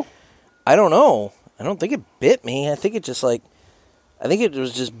bit you? I don't know. I don't think it bit me. I think it just I think it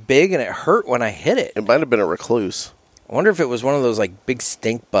was just big, and it hurt when I hit it. It might have been a recluse. I wonder if it was one of those big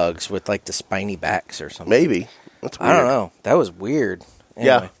stink bugs with the spiny backs or something. Maybe. That's weird. I don't know. That was weird. Anyway.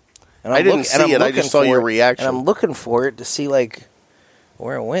 Yeah. And I didn't see it. I just saw your reaction. And I'm looking for it to see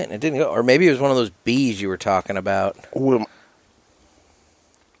where it went. It didn't go. Or maybe it was one of those bees you were talking about. Did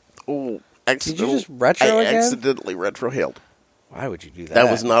you just retro I again? accidentally retrohaled. Why would you do that?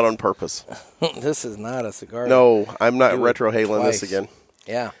 That was not on purpose. This is not a cigar. No, I'm not retrohaling this again.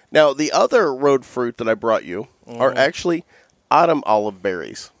 Yeah. Now, the other road fruit that I brought you are actually autumn olive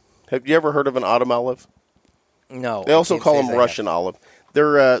berries. Have you ever heard of an autumn olive? No. They also call them Russian olive.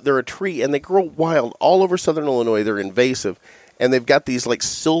 They're a tree, and they grow wild all over southern Illinois. They're invasive, and they've got these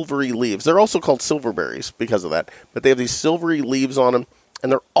silvery leaves. They're also called silverberries because of that, but they have these silvery leaves on them, and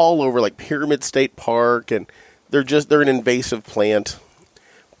they're all over Pyramid State Park, and they're an invasive plant.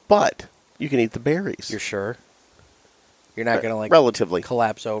 But you can eat the berries. You're sure? You're not going to relatively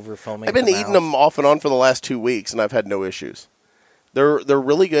collapse over foaming. I've been eating them off and on for the last 2 weeks, and I've had no issues. They're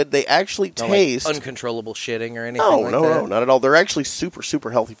really good. They actually taste uncontrollable shitting or anything. No, not at all. They're actually super,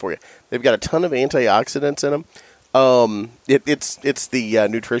 super healthy for you. They've got a ton of antioxidants in them. It's the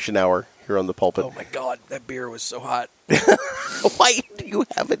nutrition hour here on the pulpit. Oh my God, that beer was so hot. Why do you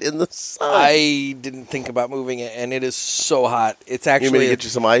have it in the sun? I didn't think about moving it, and it is so hot. It's actually. You want me to get you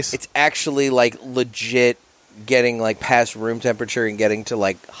some ice? It's actually legit getting past room temperature and getting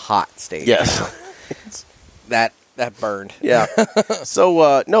to hot stage. Yes. That burned. Yeah.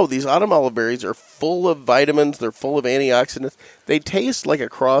 So, no, these autumn olive berries are full of vitamins. They're full of antioxidants. They taste like a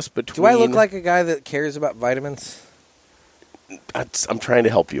cross between... Do I look like a guy that cares about vitamins? I'm trying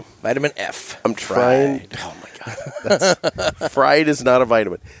to help you. Vitamin F. I'm trying... Oh, my God. Fried is not a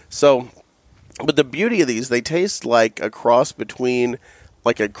vitamin. So, but the beauty of these, they taste like a cross between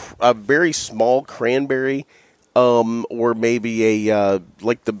a very small cranberry or maybe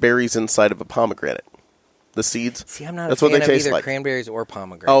the berries inside of a pomegranate. The seeds. See, I'm not That's a fan what they of taste either like. Cranberries or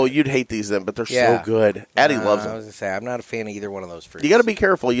pomegranate. Oh, you'd hate these then, but they're so good. Addie loves them. I was going to say, I'm not a fan of either one of those fruits. You got to be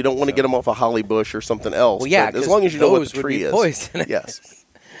careful. You don't want to get them off a holly bush or something else. Well, yeah, as long as you know what the tree is. Poisonous. Yes.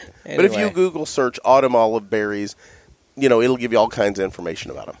 Anyway. But if you Google search autumn olive berries, it'll give you all kinds of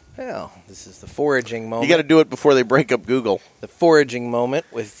information about them. Well, this is the foraging moment. You got to do it before they break up Google. The foraging moment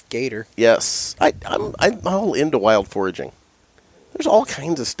with Gator. Yes. I'm all into wild foraging. There's all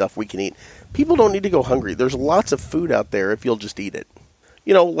kinds of stuff we can eat. People don't need to go hungry. There's lots of food out there if you'll just eat it.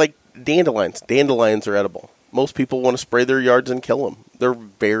 Like dandelions. Dandelions are edible. Most people want to spray their yards and kill them. They're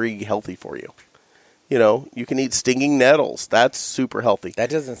very healthy for you. You can eat stinging nettles. That's super healthy. That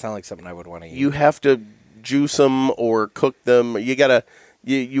doesn't sound like something I would want to eat. You have to juice them or cook them.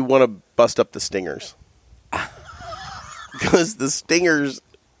 You want to bust up the stingers. Because the stingers,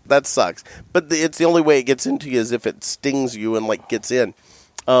 that sucks. But it's the only way it gets into you is if it stings you and gets in.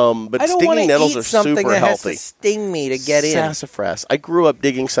 But stinging nettles are super that healthy. Has to sting me to get in. Sassafras. I grew up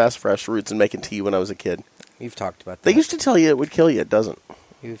digging sassafras roots and making tea when I was a kid. You've talked about that. They used to tell you it would kill you. It doesn't.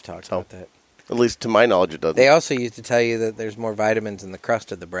 You've talked about that. At least to my knowledge, it doesn't. They also used to tell you that there's more vitamins in the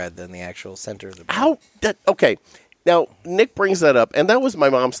crust of the bread than the actual center of the bread. Okay. Now, Nick brings that up, and that was my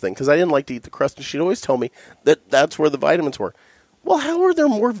mom's thing, because I didn't like to eat the crust, and she'd always tell me that that's where the vitamins were. Well, how are there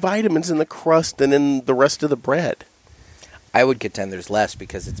more vitamins in the crust than in the rest of the bread? I would contend there's less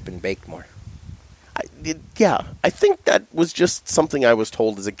because it's been baked more. Yeah, I think that was just something I was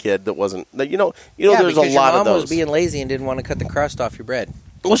told as a kid that wasn't. There's a because lot your of mom those. was being lazy and didn't want to cut the crust off your bread.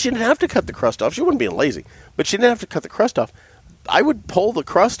 Well, she didn't have to cut the crust off. She wasn't being lazy, but she didn't have to cut the crust off. I would pull the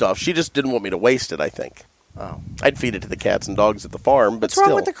crust off. She just didn't want me to waste it, I think. Oh. I'd feed it to the cats and dogs at the farm, but What's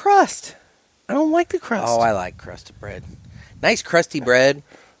wrong with the crust? I don't like the crust. Oh, I like crusted bread. Nice crusty bread.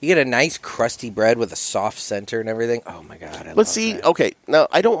 You get a nice crusty bread with a soft center and everything. Oh, my God. Let's see. Okay, now,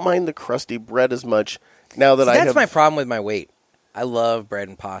 I don't mind the crusty bread as much now that That's my problem with my weight. I love bread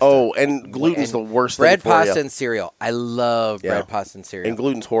and pasta. Oh, and gluten's the worst thing bread, for pasta, you. and cereal. I love bread, pasta, and cereal. And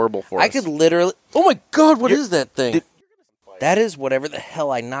gluten's horrible for us. I could literally... Oh, my God, what is that thing? That is whatever the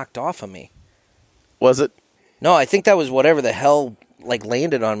hell I knocked off of me. Was it? No, I think that was whatever the hell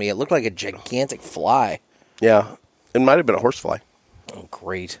landed on me. It looked like a gigantic fly. Yeah. It might have been a horsefly. Oh,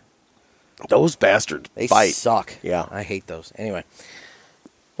 great. Those bastards They bite. suck. Yeah. I hate those. Anyway.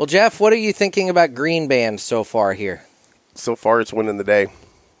 Well, Jeff, what are you thinking about Green Band so far here? So far, it's winning the day.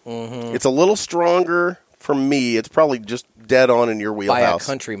 Mm-hmm. It's a little stronger for me. It's probably just dead on in your wheelhouse. By a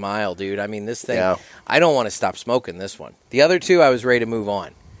country mile, dude. I mean, this thing, Yeah. I don't want to stop smoking this one. The other two, I was ready to move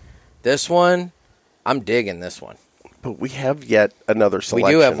on. This one, I'm digging this one. But we have yet another selection.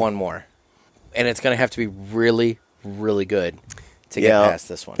 We do have one more. And it's going to have to be really, really good to get past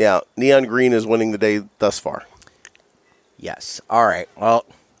this one. Yeah, Neon Green is winning the day thus far. Yes. All right. Well,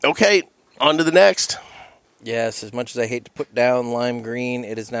 okay, on to the next. Yes, as much as I hate to put down lime green,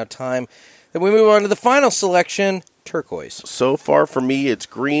 it is now time that we move on to the final selection, turquoise. So far for me, it's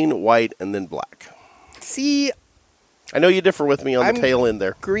green, white, and then black. See, I know you differ with me on the tail end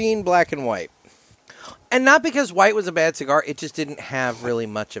there. Green, black, and white. And not because white was a bad cigar, it just didn't have really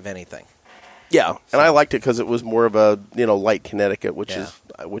much of anything. Yeah, and I liked it because it was more of a light Connecticut, which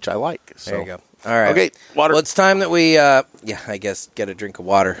I like. So. There you go. All right. Okay, water. Well, it's time that we, I guess, get a drink of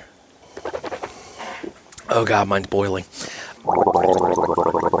water. Oh, God, mine's boiling.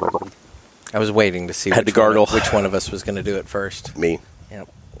 I was waiting to see which one of us was going to do it first. Me. Yeah.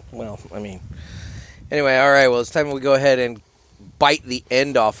 Well, I mean. Anyway, all right. Well, it's time we go ahead and bite the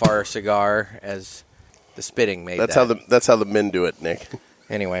end off our cigar as the spitting made That's that. that's how the men do it, Nick.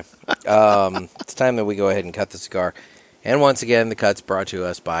 Anyway, it's time that we go ahead and cut the cigar. And once again, the cut's brought to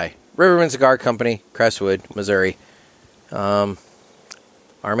us by Riverman Cigar Company, Crestwood, Missouri. Our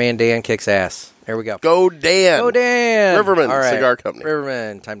man Dan kicks ass. There we go. Go Dan. Go Dan. Riverman All right. Cigar Company.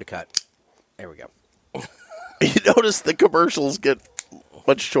 Riverman, time to cut. There we go. You notice the commercials get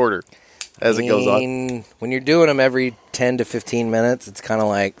much shorter as it goes on. When you're doing them every 10 to 15 minutes, it's kind of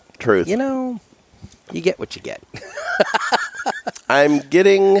like, Truth. You get what you get. I'm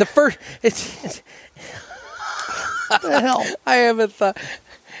getting The first, it's the hell. I haven't thought.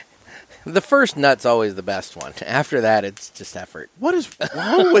 The first nut's always the best one. After that, it's just effort. What is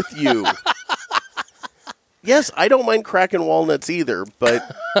wrong with you? Yes, I don't mind cracking walnuts either, but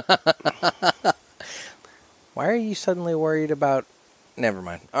Why are you suddenly worried about... Never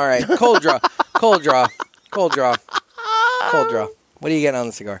mind. All right, cold draw. Cold draw. Cold draw. Cold draw. What are you getting on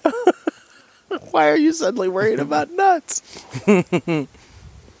the cigar? why are you suddenly worried about nuts? It's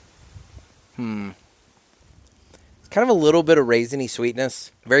kind of a little bit of raisiny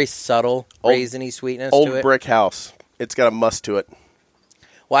sweetness. Very subtle raisiny sweetness to it. Old brick house. It's got a must to it.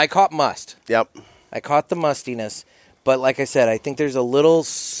 Well, I caught must. Yep. I caught the mustiness. But like I said, I think there's a little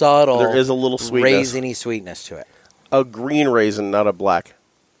subtle... There is a little sweetness. Raisiny sweetness to it. A green raisin, not a black.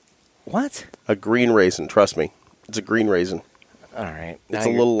 What? A green raisin, trust me. It's a green raisin. All right. It's a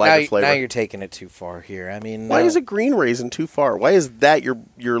little lighter flavor. Now you're taking it too far here. I mean... Why is a green raisin too far? Why is that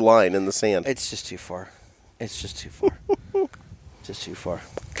your line in the sand? It's just too far. It's just too far. Just too far.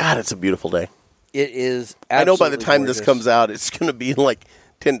 God, it's a beautiful day. It is absolutely I know by the time gorgeous. this comes out, it's going to be like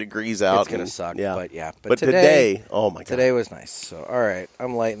 10 degrees out. It's going to suck, but yeah. But today, oh my God. Today was nice. So, all right,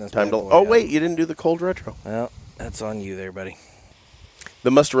 I'm lighting this Time bad to. boy Oh, up. wait, you didn't do the cold retro. Well, that's on you there, buddy.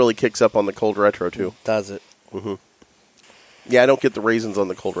 The must really kicks up on the cold retro, too. Does it? Mm-hmm. Yeah, I don't get the raisins on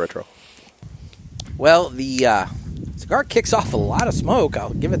the cold retro. Well, the cigar kicks off a lot of smoke.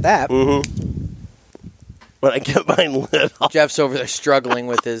 I'll give it that. Mm-hmm. When I get mine lit off. Jeff's over there struggling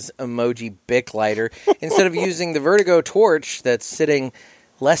with his emoji Bic lighter instead of using the Vertigo torch that's sitting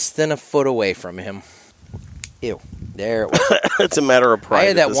less than a foot away from him. Ew. There it was. It's a matter of pride. I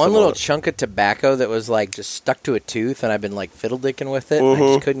had that at this one little moment. chunk of tobacco that was like just stuck to a tooth, and I've been like fiddle-dicking with it, and I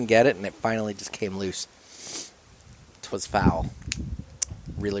Mm-hmm. just couldn't get it, and it finally just came loose. It was foul.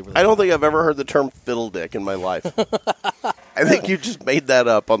 Really, really I don't foul. think I've ever heard the term fiddle dick in my life. I think you just made that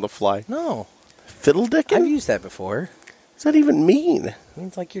up on the fly. No. Fiddle I've dicking? used that before. What does that even mean? It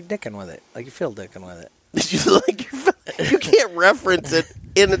means like you're dicking with it. Like you're fiddle-dicking with it. You can't reference it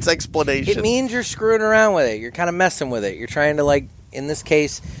in its explanation. It means you're screwing around with it. You're kind of messing with it. You're trying to, like, in this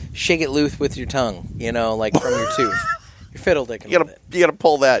case, shake it loose with your tongue, like from your tooth. You're fiddle dicking with it. You gotta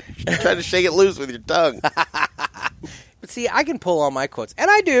pull that. You're trying to shake it loose with your tongue. But see, I can pull all my quotes.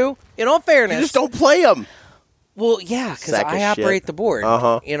 And I do, in all fairness. You just don't play them. Well, yeah, because Sack of I operate shit. the board.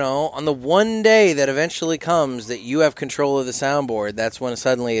 Uh-huh. On the one day that eventually comes that you have control of the soundboard, that's when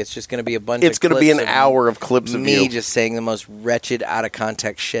suddenly it's just going to be a bunch It's of going to be an clips of hour of clips of me you. just saying the most wretched,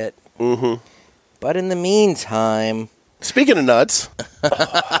 out-of-context shit. Mm-hmm. But in the meantime... Speaking of nuts.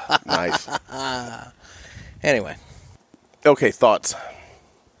 Nice. Anyway. Okay, thoughts.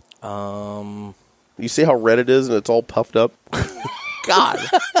 You see how red it is and it's all puffed up? God.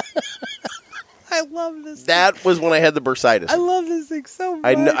 I love this. That was when I had the bursitis. I love this thing so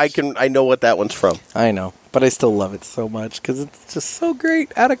much. I know what that one's from. I know, but I still love it so much because it's just so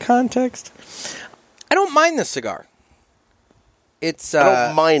great out of context. I don't mind this cigar. It's I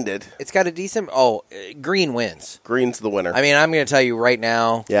don't mind it. It's got a decent... green wins. Green's the winner. I mean, I'm going to tell you right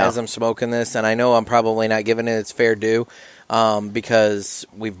now Yeah. as I'm smoking this, and I know I'm probably not giving it its fair due because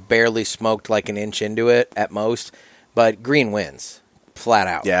we've barely smoked like an inch into it at most, but green wins. Flat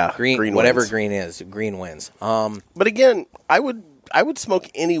out. Yeah, green whatever wins. Green is, green wins. But again, I would smoke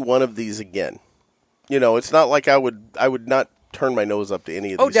any one of these again. It's not like I would not turn my nose up to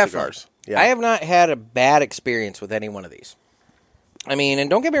any of these definitely. cigars. Yeah. I have not had a bad experience with any one of these. I mean, and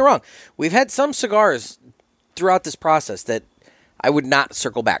don't get me wrong, we've had some cigars throughout this process that I would not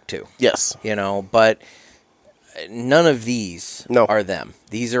circle back to. Yes. But none of these are them.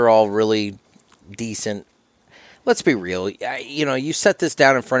 These are all really decent. Let's be real. You set this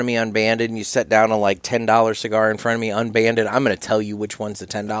down in front of me unbanded, and you set down a $10 cigar in front of me unbanded. I'm going to tell you which one's the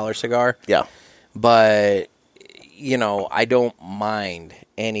 $10 cigar. Yeah. But, I don't mind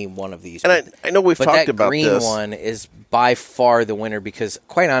any one of these. And I know we've talked about this. But that green one is by far the winner because,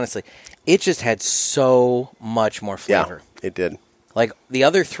 quite honestly, it just had so much more flavor. Yeah, it did. Like the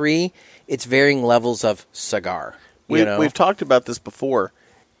other three, it's varying levels of cigar. We've talked about this before.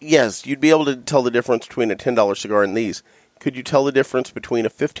 Yes, you'd be able to tell the difference between a $10 cigar and these. Could you tell the difference between a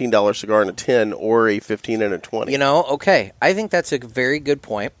 $15 cigar and a 10 or a 15 and a 20? Okay. I think that's a very good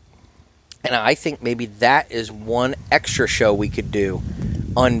point. And I think maybe that is one extra show we could do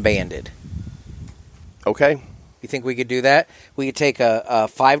unbanded. Okay. You think we could do that? We could take a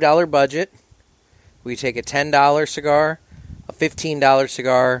 $5 budget. We could take a $10 cigar, a $15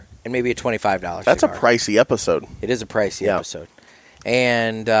 cigar, and maybe a $25 cigar. That's a pricey episode. It is a pricey episode.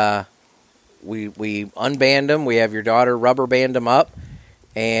 And we unband them. We have your daughter rubber band them up,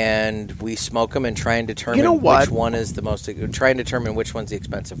 and we smoke them and try and determine which one is the most. Try and determine which one's the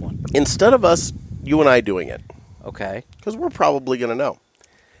expensive one. Instead of us, you and I doing it, okay? Because we're probably going to know.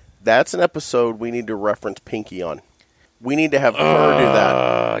 That's an episode we need to reference Pinky on. We need to have her do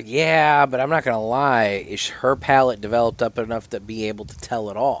that. Yeah, but I'm not going to lie. Is her palate developed up enough to be able to tell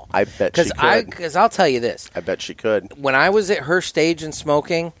it all? I bet she could. Because I'll tell you this. I bet she could. When I was at her stage in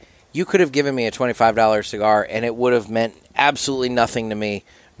smoking, you could have given me a $25 cigar, and it would have meant absolutely nothing to me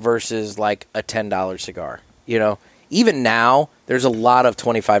versus like a $10 cigar. Even now, there's a lot of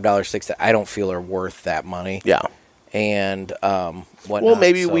 $25 sticks that I don't feel are worth that money. Yeah. And whatnot. Well,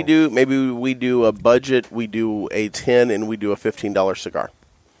 maybe we do a budget, we do a 10, and we do a $15 cigar.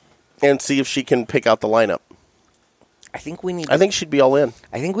 And see if she can pick out the lineup. I think she'd be all in.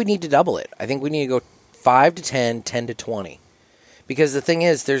 I think we need to double it. I think we need to go 5 to 10, 10 to 20. Because the thing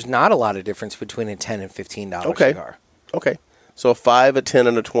is, there's not a lot of difference between a $10 and $15 cigar. Okay. So a 5, a 10,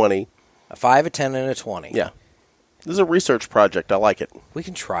 and a 20. A 5, a 10, and a 20. Yeah. This is a research project. I like it. We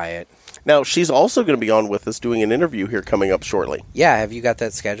can try it. Now, she's also going to be on with us doing an interview here coming up shortly. Yeah, have you got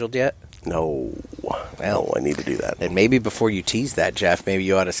that scheduled yet? No. Well, I need to do that. And maybe before you tease that, Jeff, maybe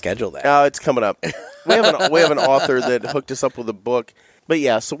you ought to schedule that. It's coming up. We have an author that hooked us up with a book. But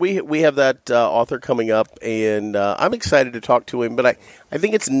yeah, so we have that author coming up, and I'm excited to talk to him. But I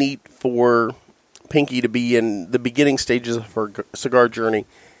think it's neat for Pinky to be in the beginning stages of her cigar journey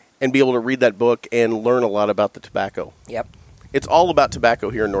and be able to read that book and learn a lot about the tobacco. Yep. It's all about tobacco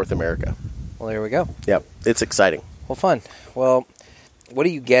here in North America. Well, there we go. Yep. It's exciting. Well, fun. Well, what are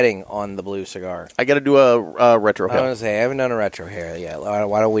you getting on the blue cigar? I got to do a retro hair. I was going to say, I haven't done a retro hair yet.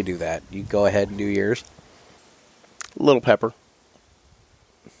 Why don't we do that? You go ahead and do yours. Little pepper.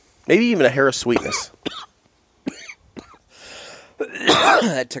 Maybe even a hair of sweetness.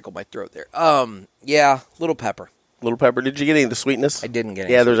 That tickled my throat there. Yeah, little pepper. Little pepper. Did you get any of the sweetness? I didn't get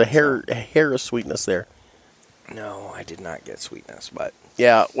any. Yeah, there's a hair of sweetness there. No, I did not get sweetness, but...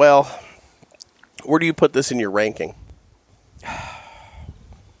 Yeah, well, where do you put this in your ranking?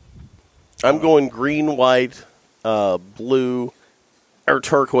 I'm going green, white, blue, or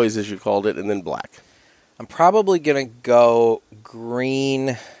turquoise as you called it, and then black. I'm probably going to go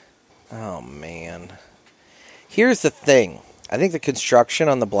green. Oh, man. Here's the thing. I think the construction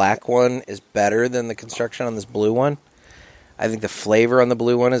on the black one is better than the construction on this blue one. I think the flavor on the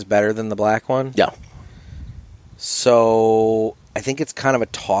blue one is better than the black one. Yeah. So I think it's kind of a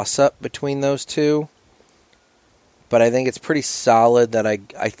toss-up between those two. But I think it's pretty solid that I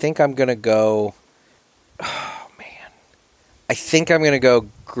think I'm going to go... Oh, man. I think I'm going to go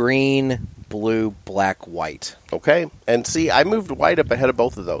green, blue, black, white. Okay. And see, I moved white up ahead of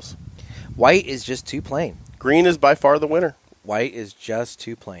both of those. White is just too plain. Green is by far the winner. White is just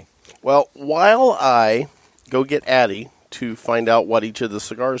too plain. Well, while I go get Addie to find out what each of the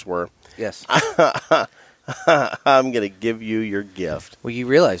cigars were, Yes. I'm going to give you your gift. Well, you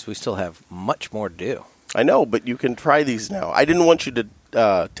realize we still have much more to do. I know, but you can try these now. I didn't want you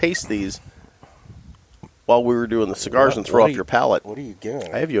to taste these while we were doing the cigars and throw off your palate. What are you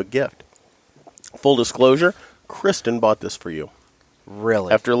giving? I have you a gift. Full disclosure, Kristen bought this for you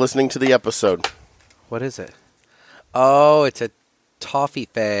Really? after listening to the episode. What is it? Oh, it's a toffee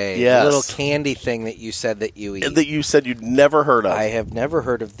fay. Yes. A little candy thing that you said that you eat. That you said you'd never heard of. I have never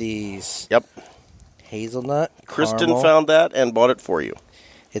heard of these. Yep. Hazelnut, Kristen caramel. found that and bought it for you.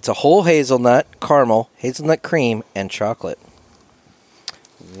 It's a whole hazelnut, caramel, hazelnut cream, and chocolate.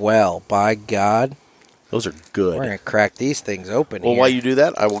 Well, by God, Those are good. we're going to crack these things open Well, here. while you do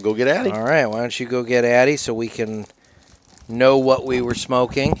that, I will go get Addie. All right, why don't you go get Addie so we can know what we were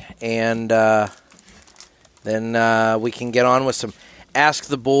smoking, and then we can get on with some Ask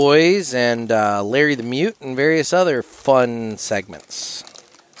the Boys and Larry the Mute and various other fun segments.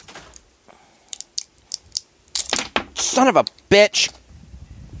 Son of a bitch!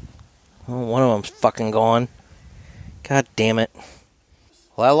 Oh, one of them's fucking gone. God damn it.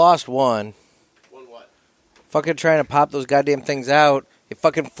 Well, I lost one. One what? Fucking trying to pop those goddamn things out. It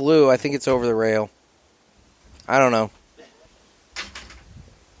fucking flew. I think it's over the rail. I don't know.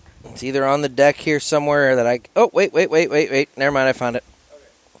 It's either on the deck here somewhere that I... Oh, wait. Never mind, I found it.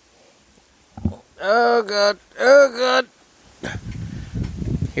 Okay. Oh, God. Oh, God.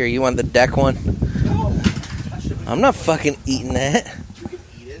 Here, you want the deck one? No. I'm not fucking eating that. You can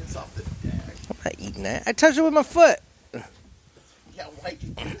eat it. It's off the deck. I'm not eating that. I touched it with my foot. Yeah, why'd you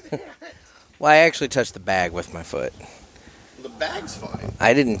do that? Well, I actually touched the bag with my foot. The bag's fine.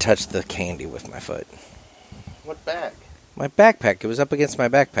 I didn't touch the candy with my foot. What bag? My backpack. It was up against my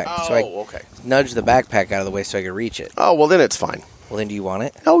backpack. Oh, So I okay. nudged the backpack out of the way so I could reach it. Oh, well, then it's fine. Well, then do you want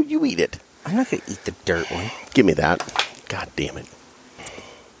it? No, you eat it. I'm not going to eat the dirt one. Give me that. God damn it.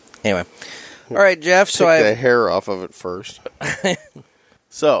 Anyway. All right, Jeff. So Take the I hair off of it first.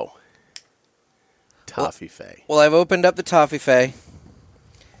 So, Toffee Fay. well, I've opened up the Toffee Fay,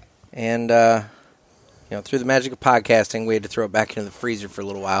 and through the magic of podcasting, we had to throw it back into the freezer for a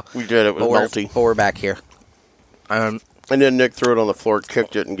little while. We did. It was melty. But we're back here. And then Nick threw it on the floor,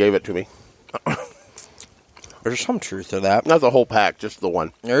 kicked it, and gave it to me. There's some truth to that. Not the whole pack, just the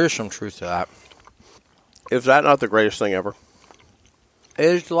one. There is some truth to that. Is that not the greatest thing ever? It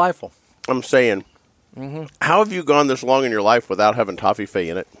is delightful. I'm saying, how have you gone this long in your life without having Toffee Fay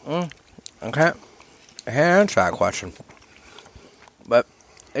in it? Okay. Answer that question. But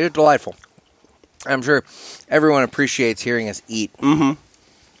it is delightful. I'm sure everyone appreciates hearing us eat. Mm-hmm.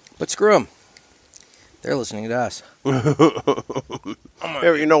 But screw them. They're listening to us.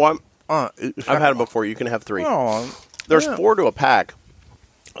 Here, you know what? I've I've had them before. You can have 3. Oh, There's yeah. 4 to a pack.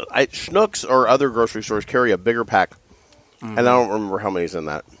 Schnucks or other grocery stores carry a bigger pack. And I don't remember how many's in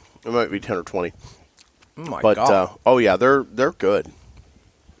that. It might be 10 or 20. Oh my But, God. oh yeah, they're good.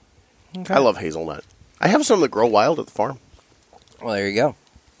 Okay. I love hazelnut. I have some that grow wild at the farm. Well, there you go.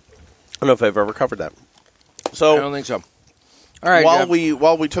 I don't know if I've ever covered that. I So don't think so. All right, while Jeff.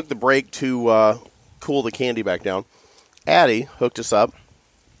 while we took the break to cool the candy back down, Addie hooked us up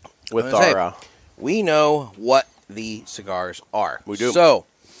with I was gonna our. say, we know what the cigars are. We do. So,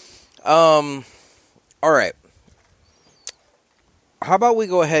 all right. How about we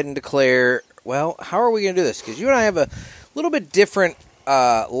go ahead and declare, well, how are we going to do this? Because you and I have a little bit different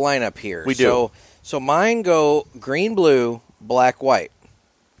lineup here. We do. So mine go green, blue, black, white.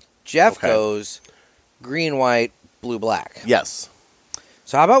 Jeff Okay. goes green, white, blue, black. Yes.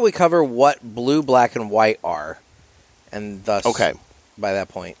 So how about we cover what blue, black, and white are, and thus, Okay. by that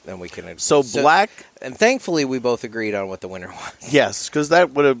point, then we can. So black. And thankfully, we both agreed on what the winner was. Yes, because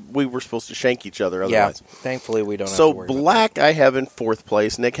that would have we were supposed to shank each other otherwise. Yeah. Thankfully, we don't have So to worry about black, I have in 4th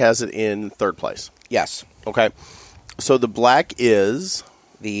place. Nick has it in 3rd place. that. Yes. Okay. So the black is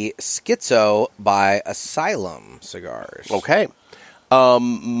The Schizo by Asylum Cigars. okay.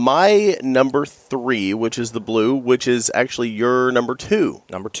 My number 3, which is the blue, which is actually your number 2.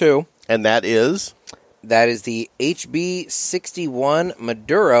 Number 2. And that is? That is the HB61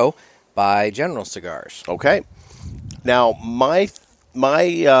 Maduro by General Cigars. Okay. Now, my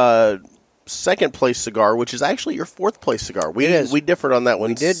second place cigar, which is actually your fourth place cigar. We differed on that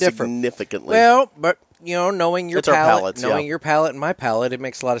one significantly. Well, but knowing your It's our palate, palates, knowing your palate and my palate, it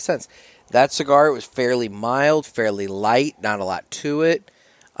makes a lot of sense. That cigar was fairly mild, fairly light, not a lot to it.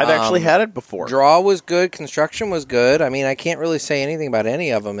 I've actually had it before. Draw was good, construction was good. I mean, I can't really say anything about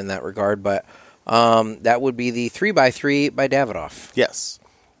any of them in that regard, but that would be the 3x3 by Davidoff. Yes.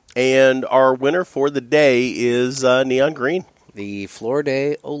 And our winner for the day is Neon Green. The Flor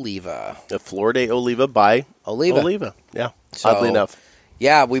de Oliva. The Flor de Oliva by Oliva. Yeah, So, oddly enough.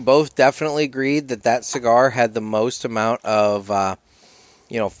 Yeah, we both definitely agreed that cigar had the most amount of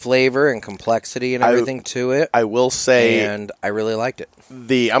flavor and complexity and everything to it. I will say, and I really liked it.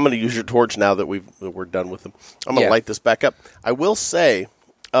 I'm going to use your torch now that we're done with them. I'm going to light this back up. I will say,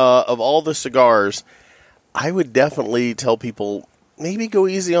 of all the cigars, I would definitely tell people maybe go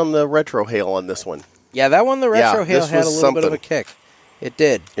easy on the Retro Hail on this one. Yeah, that one, the Retro Hail, had a little bit of a kick. It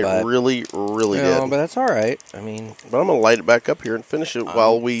did. It really, really did. But that's all right. I mean, but I'm going to light it back up here and finish it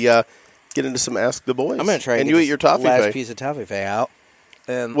while we get into some Ask the Boys. I'm going to try and you eat your toffee last piece of toffee out.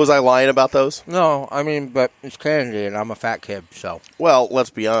 And was I lying about those? No, I mean, but it's candy, and I'm a fat kid, so. Well, let's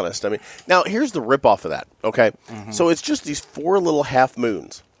be honest. I mean, now here's the ripoff of that. Okay, so it's just these 4 little half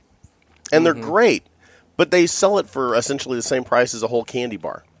moons, and they're great, but they sell it for essentially the same price as a whole candy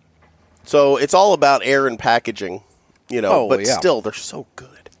bar. So it's all about air and packaging, but still, they're so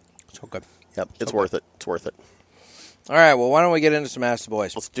good. So good. Yep, it's worth it. It's worth it. All right, well, why don't we get into some Ask the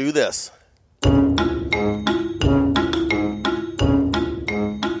Boys? Let's do this.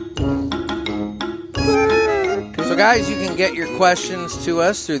 So, guys, you can get your questions to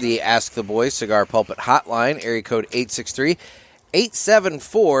us through the Ask the Boys Cigar Pulpit Hotline, area code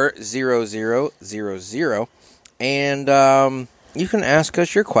 863-874-0000. And you can ask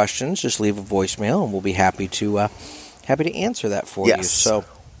us your questions. Just leave a voicemail, and we'll be happy to answer that for you. So,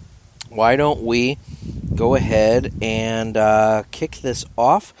 why don't we go ahead and kick this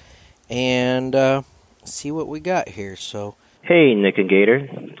off and see what we got here. So, hey, Nick and Gator.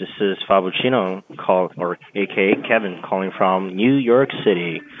 This is Fabuccino, a.k.a. Kevin, calling from New York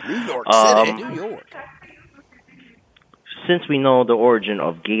City. New York City. New York. Since we know the origin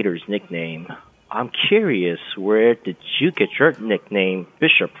of Gator's nickname, I'm curious, where did you get your nickname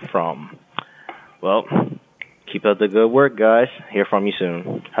Bishop from? Well, keep up the good work, guys. Hear from you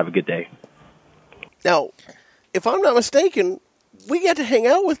soon. Have a good day. Now, if I'm not mistaken, we got to hang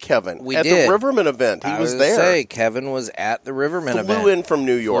out with Kevin at the Riverman event. He was there. Say, Kevin was at the Riverman event. Flew in from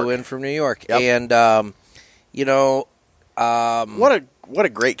New York. Yep. And, what a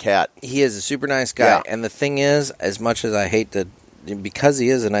great cat. He is a super nice guy. Yeah. And the thing is, as much as I hate to, because he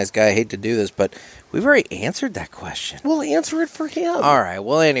is a nice guy, I hate to do this, but we've already answered that question. We'll answer it for him. All right.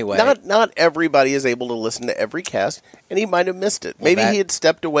 Well, anyway. Not everybody is able to listen to every cast, and he might have missed it. Maybe he had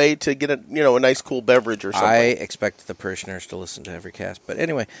stepped away to get a nice cool beverage or something. I expect the parishioners to listen to every cast. But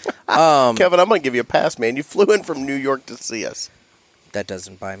anyway. Kevin, I'm going to give you a pass, man. You flew in from New York to see us. That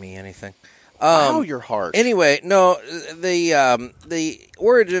doesn't buy me anything. Wow, you're harsh. Anyway, no, the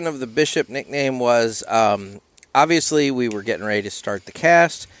origin of the Bishop nickname was, obviously we were getting ready to start the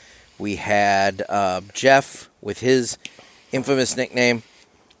cast. We had Jeff with his infamous nickname,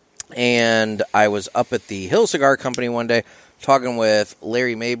 and I was up at the Hill Cigar Company one day talking with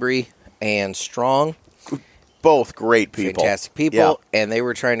Larry Mabry and Strong. Both great people. Fantastic people, and they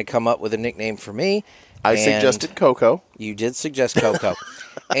were trying to come up with a nickname for me. I suggested Coco. You did suggest Coco.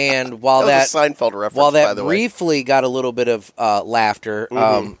 And while that was a Seinfeld reference, while that by the way. briefly got a little bit of laughter,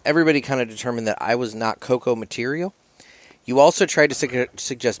 everybody kind of determined that I was not Coco material. You also tried to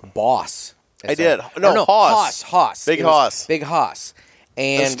suggest Boss. I did. No, Hoss. Hoss. Big Hoss. Big Hoss.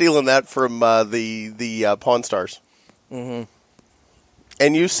 And I'm stealing that from the Pawn Stars. Mm-hmm.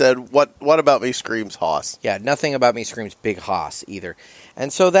 And you said, what about me screams Hoss? Yeah, nothing about me screams Big Hoss either.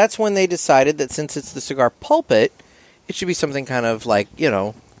 And so that's when they decided that since it's the Cigar Pulpit, it should be something kind of like,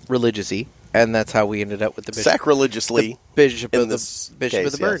 religious-y. And that's how we ended up with the Bishop. Sacrilegiously. Bishop of the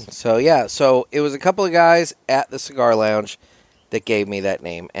Burden. Yes. So, yeah. So, it was a couple of guys at the Cigar Lounge that gave me that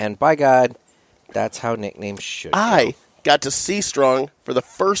name. And by God, that's how nicknames should I got to see Strong for the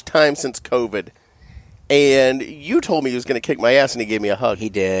first time since COVID. And you told me he was going to kick my ass, and he gave me a hug. He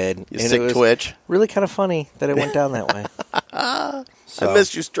did. You sick twitch. Really kind of funny that it went down that way. So, I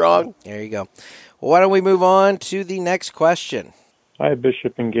missed you, Strong. There you go. Well, why don't we move on to the next question? Hi,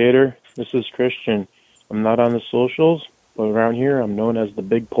 Bishop and Gator. This is Christian. I'm not on the socials, but but around here I'm known as the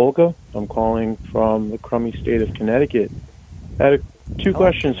Big Polka. I'm calling from the crummy state of Connecticut. I had two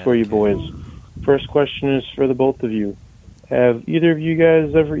questions for you boys. First question is for the both of you. Have either of you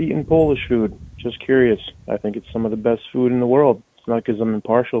guys ever eaten Polish food? Just curious. I think it's some of the best food in the world. It's not because I'm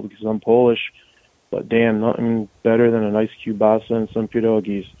impartial, because I'm Polish, but damn, nothing better than a nice kielbasa and some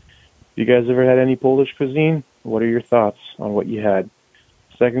pierogies. You guys ever had any Polish cuisine? What are your thoughts on what you had?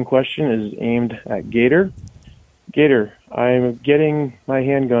 Second question is aimed at Gator. Gator, I'm getting my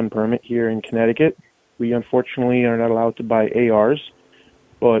handgun permit here in Connecticut. We unfortunately are not allowed to buy ARs,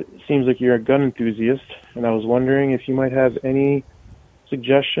 but it seems like you're a gun enthusiast, and I was wondering if you might have any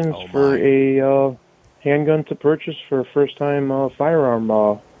suggestions for a handgun to purchase for a first-time firearm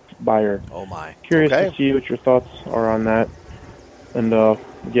buyer. Oh, my. Curious to see what your thoughts are on that. And,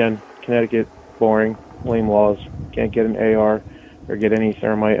 again, Connecticut, boring, lame laws. Can't get an AR or get any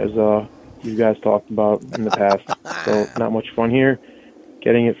thermite, as you guys talked about in the past. So not much fun here.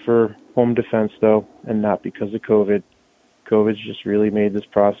 Getting it for home defense, though, and not because of COVID. COVID's just really made this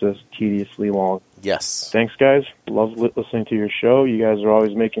process tediously long. Yes. Thanks, guys. Love listening to your show. You guys are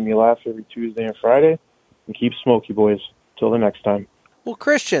always making me laugh every Tuesday and Friday. And keep smoky, boys. Till the next time. Well,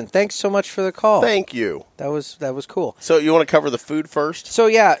 Christian, thanks so much for the call. Thank you. That was cool. So you want to cover the food first? So,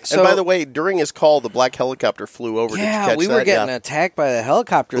 yeah. And by the way, during his call, the black helicopter flew over. Did you catch we that? were getting attacked by the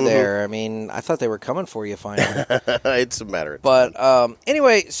helicopter there. I mean, I thought they were coming for you finally. It's a matter of time. But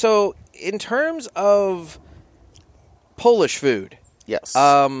anyway, so in terms of Polish food. Yes.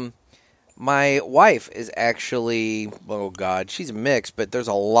 My wife is actually, oh God, she's mixed, but there's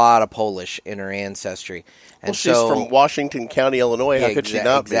a lot of Polish in her ancestry. And she's from Washington County, Illinois. How could she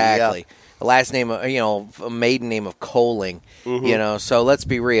not be? Exactly. Yeah. The last name, a maiden name of Koling, so let's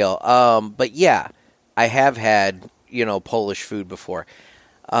be real. But yeah, I have had, Polish food before.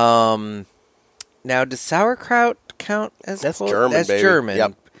 Now, does sauerkraut count as That's Polish? German, That's baby. German.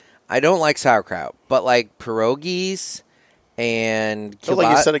 Yep. I don't like sauerkraut, but like pierogies and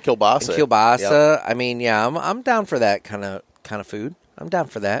like you said, a kielbasa. Yep. I mean, yeah, I'm down for that kind of food. I'm down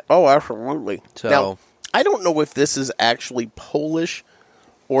for that. Oh, absolutely. So now, I don't know if this is actually Polish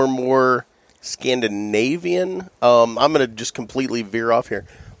or more Scandinavian. I'm going to just completely veer off here.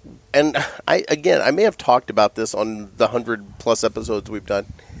 And I may have talked about this on the 100+ episodes we've done.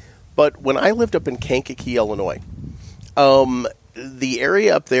 But when I lived up in Kankakee, Illinois, the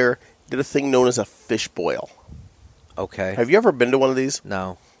area up there did a thing known as a fish boil. Okay. Have you ever been to one of these?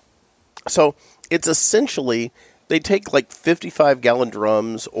 No. So it's essentially, they take like 55-gallon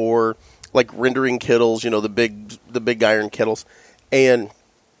drums or like rendering kettles, the big iron kettles, and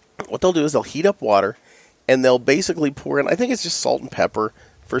what they'll do is they'll heat up water and they'll basically pour in, I think it's just salt and pepper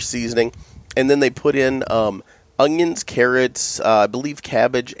for seasoning, and then they put in onions, carrots, I believe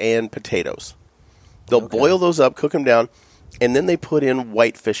cabbage, and potatoes. They'll boil those up, cook them down, and then they put in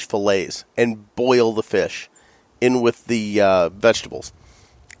whitefish fillets and boil the fish in with the vegetables.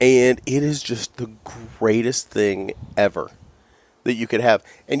 And it is just the greatest thing ever that you could have.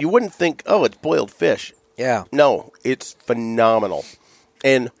 And you wouldn't think, oh, it's boiled fish. Yeah. No, it's phenomenal.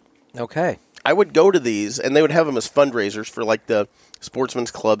 And I would go to these, and they would have them as fundraisers for like the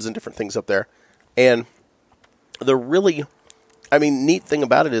sportsmen's clubs and different things up there. And the really, neat thing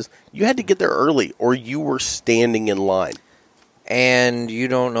about it is you had to get there early or you were standing in line. And you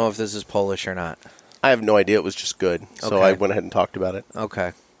don't know if this is Polish or not? I have no idea. It was just good. So I went ahead and talked about it.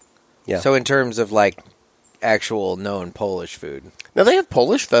 Okay. Yeah. So in terms of like actual known Polish food. Now they have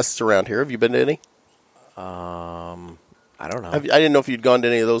Polish fests around here. Have you been to any? I don't know. I didn't know if you'd gone to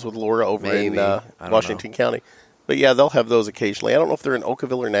any of those with Laura over in Washington County. But yeah, they'll have those occasionally. I don't know if they're in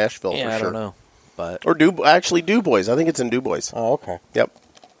Oakville or Nashville for sure. I don't know. But or Du Bois. I think it's in Du Bois. Oh, okay. Yep.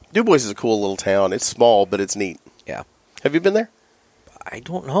 Du Bois is a cool little town. It's small, but it's neat. Yeah. Have you been there? I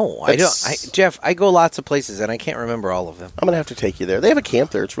don't know. Jeff, I go lots of places, and I can't remember all of them. I'm going to have to take you there. They have a camp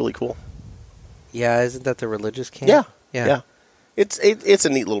there. It's really cool. Yeah, isn't that the religious camp? Yeah. It's a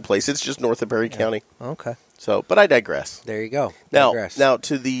neat little place. It's just north of Perry County. Okay. So, but I digress. There you go. Now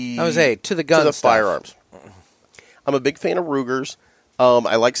to the to the gun stuff. Firearms. I'm a big fan of Rugers.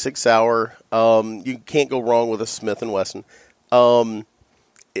 I like 6 Sauer. You can't go wrong with a Smith & Wesson.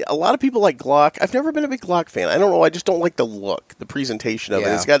 A lot of people like Glock. I've never been a big Glock fan. I don't know. I just don't like the look, the presentation of it.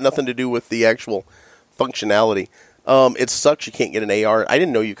 It's got nothing to do with the actual functionality. It sucks you can't get an AR. I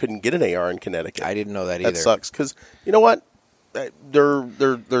didn't know you couldn't get an AR in Connecticut. I didn't know that either. That sucks because you know what?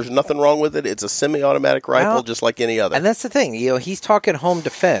 There's nothing wrong with it. It's a semi-automatic rifle, just like any other. And that's the thing. He's talking home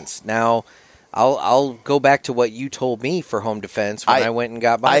defense. Now, I'll go back to what you told me for home defense when I went and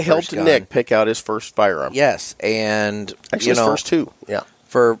got my first helped gun. Nick pick out his first firearm. Yes, and actually his first two. Yeah.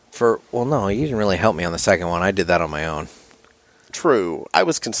 No, you didn't really help me on the second one. I did that on my own. True. I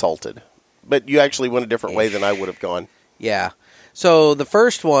was consulted. But you actually went a different way than I would have gone. Yeah. So the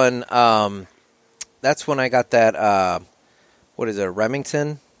first one, that's when I got that, what is it, a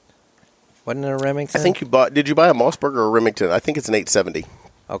Remington? Wasn't it a Remington? I think did you buy a Mossberg or a Remington? I think it's an 870.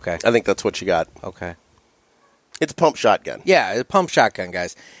 Okay. I think that's what you got. Okay. It's a pump shotgun. Yeah, a pump shotgun,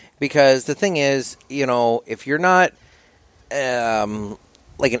 guys. Because the thing is, if you're not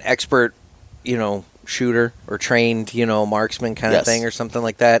like an expert, shooter or trained, marksman kind of thing or something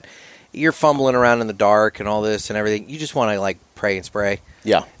like that, you're fumbling around in the dark and all this and everything. You just want to like pray and spray.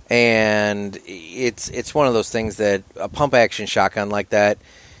 Yeah. And it's one of those things that a pump action shotgun like that,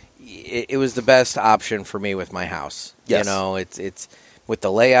 it was the best option for me with my house. Yes. It's with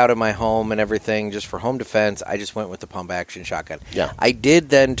the layout of my home and everything, just for home defense, I just went with the pump action shotgun. Yeah. I did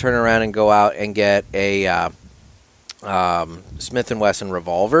then turn around and go out and get a Smith & Wesson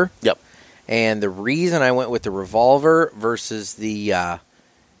revolver. Yep. And the reason I went with the revolver versus the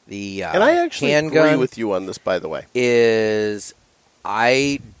and I actually handgun agree with you on this, by the way, is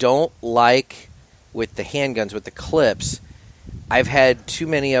I don't like with the handguns, with the clips, I've had too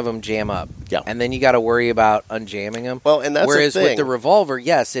many of them jam up. Yeah. And then you got to worry about unjamming them. Well, and that's whereas the thing. with the revolver,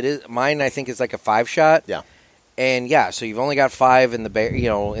 yes, it is. Mine, I think, is like a 5-shot. Yeah. And so you've only got 5 in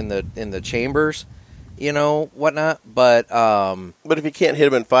the in the chambers, whatnot. But if you can't hit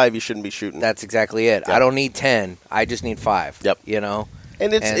them in 5, you shouldn't be shooting. that's exactly it. Yeah. I don't need 10. I just need 5. Yep.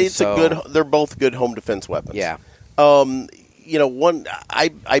 And it's so- a good. They're both good home defense weapons. Yeah. One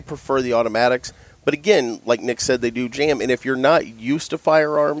I prefer the automatics, but again, like Nick said, they do jam. And if you're not used to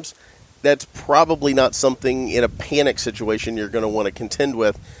firearms, that's probably not something in a panic situation you're going to want to contend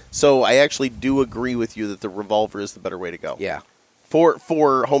with. So I actually do agree with you that the revolver is the better way to go. Yeah.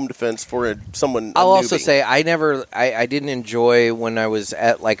 For home defense, for someone. I'll a also newbie. say I didn't enjoy when I was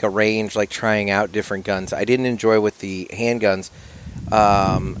at like a range, like trying out different guns. I didn't enjoy with the handguns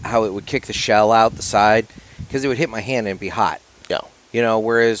how it would kick the shell out the side because it would hit my hand and be hot. Yeah.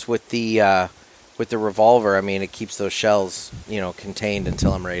 Whereas with the revolver, I mean, it keeps those shells, contained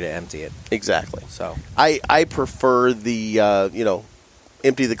until I'm ready to empty it. Exactly. So I prefer the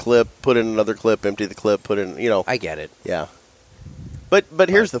empty the clip, put in another clip, empty the clip, put in I get it. Yeah. But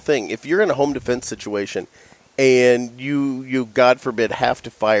here's the thing. If you're in a home defense situation and you God forbid, have to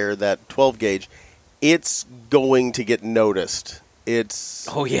fire that 12 gauge, it's going to get noticed.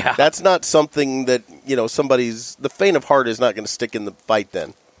 Oh, yeah. That's not something that, the faint of heart is not going to stick in the fight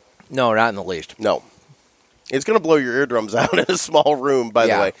then. No, not in the least. No. It's going to blow your eardrums out in a small room, by the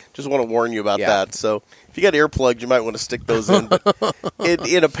Yeah. way. Just want to warn you about Yeah. that. So if you got earplugs, you might want to stick those in. But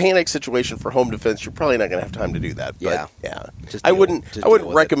in a panic situation for home defense, you're probably not going to have time to do that. Yeah. But, yeah. Just I deal- wouldn't just deal with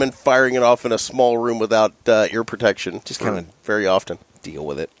recommend firing it off in a small room without ear protection. Just for kinda very often. Deal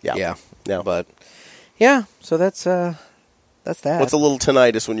with it. Yeah. Yeah. Yeah. But yeah, so that's that. What's a little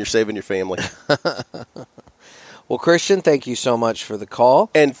tinnitus when you're saving your family? Well, Christian, thank you so much for the call.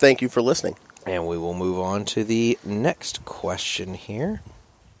 And thank you for listening. And we will move on to the next question here.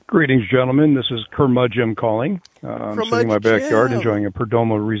 Greetings, gentlemen. This is Kermudgeon calling. I'm sitting in my backyard enjoying a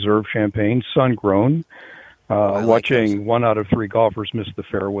Perdomo Reserve champagne, sun-grown, watching 1 out of 3 golfers miss the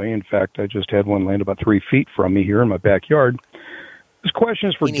fairway. In fact, I just had one land about 3 feet from me here in my backyard. This question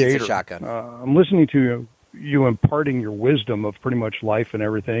is for He needs a Gator. shotgun. I'm listening to you imparting your wisdom of pretty much life and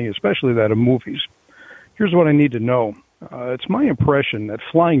everything, especially that of movies. Here's what I need to know. It's my impression that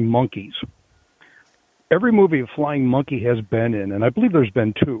flying monkeys, every movie a flying monkey has been in, and I believe there's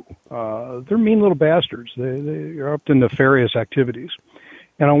been 2, they're mean little bastards. They're up to nefarious activities.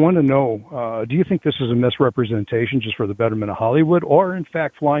 And I want to know, do you think this is a misrepresentation just for the betterment of Hollywood, or in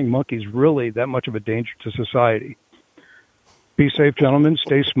fact flying monkeys really that much of a danger to society? Be safe, gentlemen.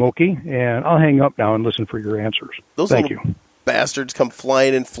 Stay smoky, and I'll hang up now and listen for your answers. Thank you. Bastards come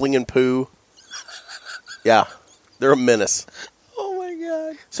flying and flinging poo. Yeah, they're a menace. Oh, my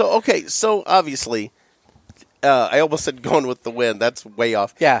God. So obviously, I almost said Gone with the Wind. That's way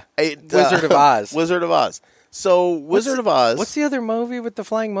off. Yeah, Wizard of Oz. Wizard of Oz. So Wizard of Oz. What's the other movie with the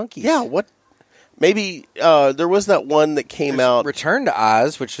flying monkeys? Yeah, what? Maybe there was that one that came out. Return to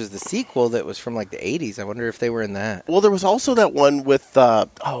Oz, which was the sequel that was from like the 80s. I wonder if they were in that. Well, there was also that one with,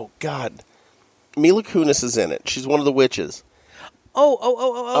 oh, God. Mila Kunis is in it. She's one of the witches.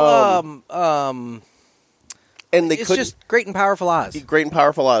 And they it's couldn't, just Great and Powerful Oz. Great and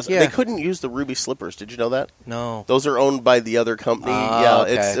Powerful Oz. Yeah. They couldn't use the ruby slippers. Did you know that? No. Those are owned by the other company.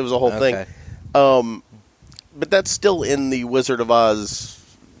 Okay. It was a whole thing. But that's still in the Wizard of Oz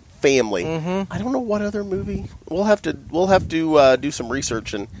family. Mm-hmm. I don't know what other movie. We'll have to do some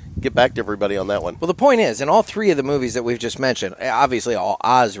research and get back to everybody on that one. Well, the point is, in all 3 of the movies that we've just mentioned, obviously all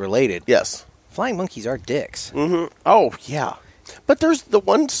Oz related, Yes. flying monkeys are dicks. Mm-hmm. Oh, yeah. But there's the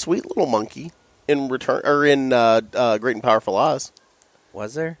one sweet little monkey in Great and Powerful Oz.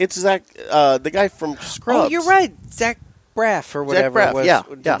 Was there? It's Zach, the guy from Scrubs. Oh, you're right. Zach Braff or whatever Braff, it was. yeah,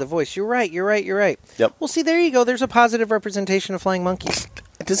 did yeah. the voice. You're right. Yep. Well, see, there you go. There's a positive representation of flying monkeys.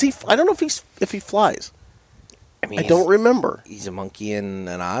 Does he? I don't know if he flies. I mean, I don't remember. He's a monkey in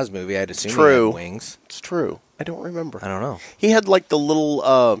an Oz movie. I'd assume True. he had wings. It's true. I don't remember. I don't know. He had like the little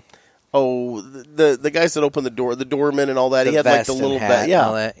the guys that open the doorman and all that. The He had like vest the and little hat and yeah,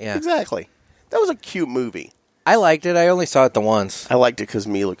 all that, yeah. exactly. That was a cute movie. I liked it. I only saw it the once. I liked it because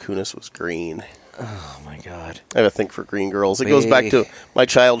Mila Kunis was green. Oh my god! I have a thing for green girls. It goes back to my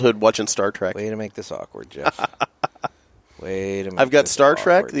childhood watching Star Trek. Way to make this awkward, Jeff. Way to make I've got this Star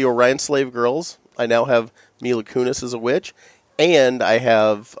Trek, awkward. the Orion Slave Girls. I now have Mila Kunis as a witch, and I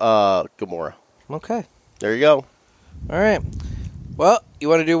have Gamora. Okay. There you go. All right. Well, you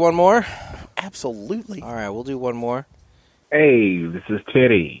want to do one more? Absolutely. All right, we'll do one more. Hey, this is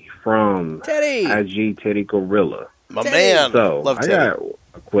Teddy from Teddy. IG Teddy Gorilla. My Teddy. man. So, Love I Teddy. got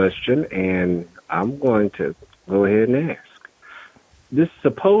a question, and I'm going to go ahead and ask. This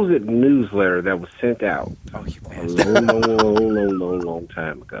supposed newsletter that was sent out Oh, you a bastard. long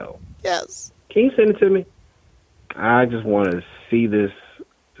time ago. Yes. Can you send it to me? I just want to see this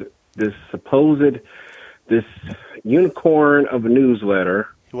unicorn of a newsletter.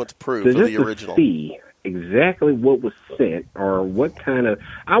 He wants proof Just of the to original. see exactly what was sent or what kind of...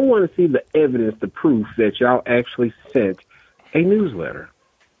 I want to see the evidence, the proof that y'all actually sent a newsletter.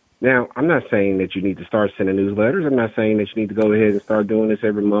 Now, I'm not saying that you need to start sending newsletters. I'm not saying that you need to go ahead and start doing this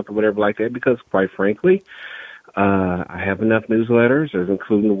every month or whatever like that, because quite frankly, I have enough newsletters,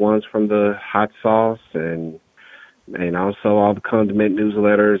 including the ones from the hot sauce and also all the condiment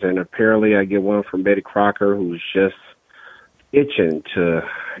newsletters. And apparently I get one from Betty Crocker, who's just itching to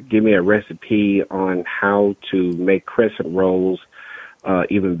give me a recipe on how to make crescent rolls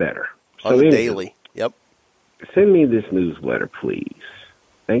even better. On the anyway, daily. Yep. send me this newsletter, please.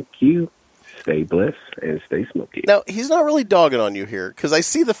 Thank you. Stay blessed and stay smoky. Now, he's not really dogging on you here, because I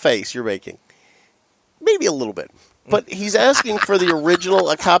see the face you're making. Maybe a little bit. But he's asking for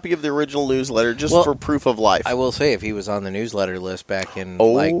a copy of the original newsletter, just Well, for proof of life. I will say, if he was on the newsletter list back in,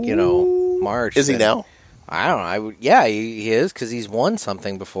 March. Is he then- now? I don't know. Yeah, he is, because he's won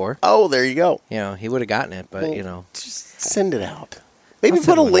something before. Oh, there you go. He would have gotten it, but, Just send it out. Maybe I'll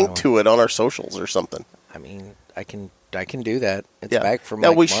put a send link one. to it on our socials or something. I mean, I can do that. It's Yeah. back from Now,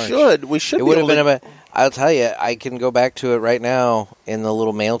 like we March. should It be would have able been to- about. I'll tell you, I can go back to it right now in the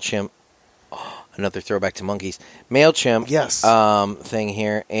little Mailchimp. Oh, another throwback to monkeys. Mailchimp. Yes. Thing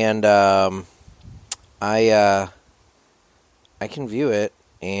here, and I can view it,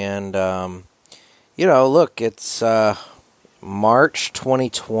 and look, it's March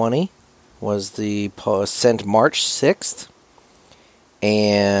 2020 was the post sent March 6th,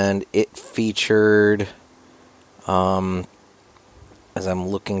 and it featured. As I'm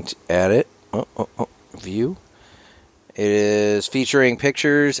looking at it, view. It is featuring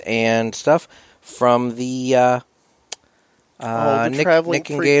pictures and stuff from the Nick Traveling and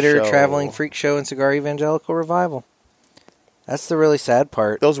Freak Gator Show. Traveling Freak Show and Cigar Evangelical Revival. That's the really sad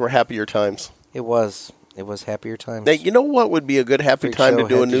part. Those were happier times. It was happier times. Now, you know what would be a good happy Freak time Show to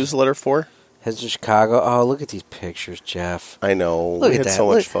do a had to- newsletter for? Heads to Chicago. Oh, look at these pictures, Jeff. I know. Look we at had that. so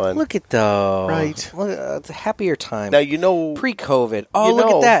much fun. Look at those. Right. Look, it's a happier time. Now, you know... Pre-COVID. Oh, look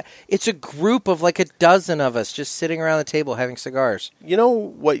at that. It's a group of like a dozen of us just sitting around the table having cigars. You know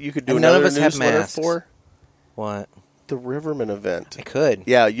what you could do And none of another us have newsletter masks. for? What? The Riverman event. I could.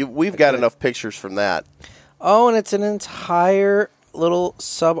 Yeah, we've got enough pictures from that. Oh, and it's an entire little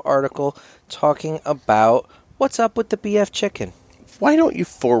sub-article talking about what's up with the BF chicken. Why don't you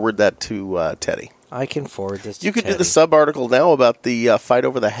forward that to Teddy? I can forward this to You could do Teddy. the sub-article now about the fight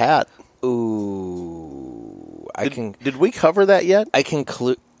over the hat. Ooh. Did we cover that yet? I can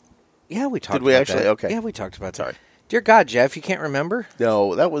Yeah, we talked Did we about actually? that. Okay. Yeah, we talked about that. Sorry. Dear God, Jeff, you can't remember? No,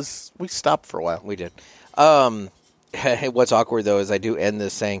 we stopped for a while. We did. What's awkward, though, is I do end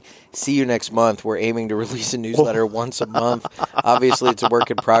this saying, see you next month. We're aiming to release a newsletter once a month. Obviously, it's a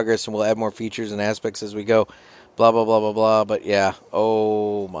work in progress, and we'll add more features and aspects as we go. Blah, blah, blah, blah, blah. But, yeah.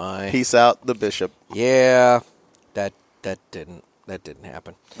 Oh, my. Peace out, the bishop. Yeah. That didn't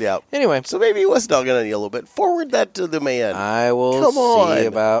happen. Yeah. Anyway. So maybe he was dogging on you a little bit. Forward that to the man. I will Come see on.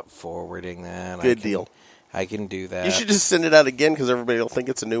 about forwarding that. Good deal. I can do that. You should just send it out again because everybody will think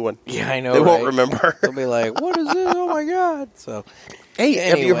it's a new one. Yeah, I know. They won't right? remember. They'll be like, what is this? Oh, my God. So, Hey,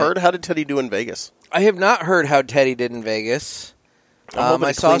 have you Anyway. heard? How did Teddy do in Vegas? I have not heard how Teddy did in Vegas. I'm hoping I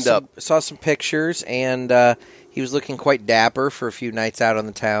he cleaned up. saw some pictures, and He was looking quite dapper for a few nights out on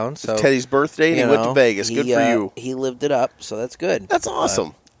the town. So Teddy's birthday, and he went to Vegas. Good for you. He lived it up, so that's good. That's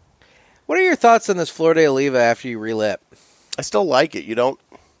awesome. What are your thoughts on this Flor de Oliva after you relit? I still like it. You don't?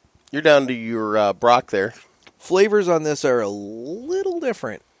 You're down to your Brock there. Flavors on this are a little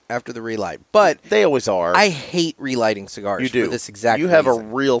different after the relight, but They always are. I hate relighting cigars you do. for this exact You reason. have a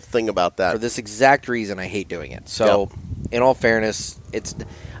real thing about that. For this exact reason, I hate doing it. So, in all fairness,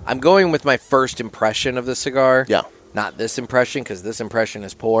 I'm going with my first impression of the cigar. Yeah. Not this impression, because this impression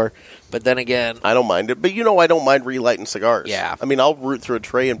is poor. But then again, I don't mind it. But I don't mind relighting cigars. Yeah. I mean, I'll root through a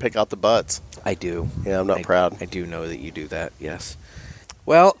tray and pick out the butts. I do. Yeah, I'm not proud. I do know that you do that, yes.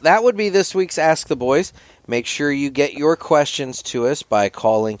 Well, that would be this week's Ask the Boys. Make sure you get your questions to us by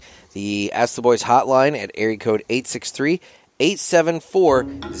calling the Ask the Boys hotline at area code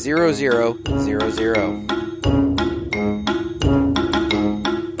 864-874-0000.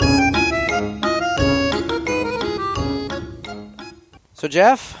 So,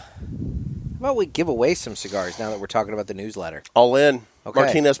 Jeff, how about we give away some cigars now that we're talking about the newsletter? All in. Okay.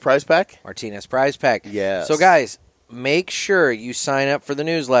 Martinez prize pack? Martinez Prize Pack. Yes. So, guys, make sure you sign up for the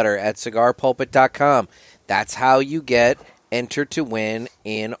newsletter at cigarpulpit.com. That's how you get entered to win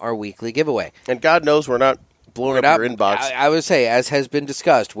in our weekly giveaway. And God knows we're not blowing up your inbox. I would say, as has been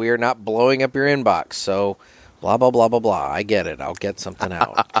discussed, we are not blowing up your inbox. So, blah, blah, blah, blah, blah. I get it. I'll get something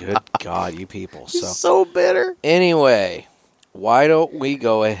out. Good God, you people. So bitter. Anyway, why don't we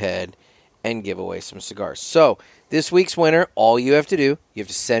go ahead and give away some cigars? So, this week's winner, all you have to do, you have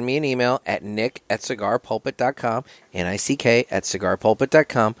to send me an email at nick@cigarpulpit.com,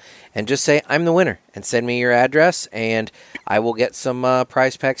 NICK@cigarpulpit.com, and just say, I'm the winner, and send me your address, and I will get some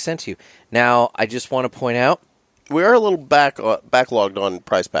prize packs sent to you. Now, I just want to point out, We are a little backlogged on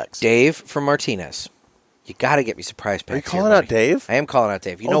prize packs. Dave from Martinez, you got to get me some prize packs. Are you calling out Dave? I am calling out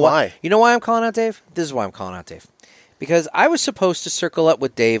Dave. You Oh, know why? why? You know why I'm calling out Dave? This is why I'm calling out Dave. Because I was supposed to circle up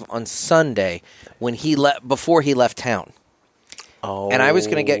with Dave on Sunday when before he left town. Oh. And I was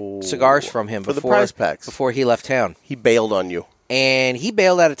going to get cigars from him For the prize packs. before he left town. He bailed on you. And he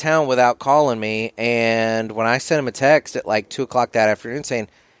bailed out of town without calling me. And when I sent him a text at like 2 o'clock that afternoon saying,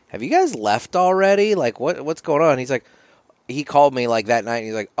 have you guys left already? Like, what's going on? He's like, he called me like that night. And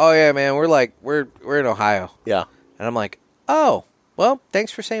he's like, oh yeah, man, we're in Ohio. Yeah. And I'm like, oh, well,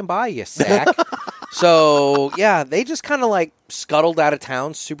 thanks for saying bye, you sack. So, yeah, they just kind of like scuttled out of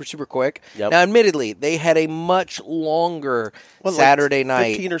town super, super quick. Yep. Now, admittedly, they had a much longer Saturday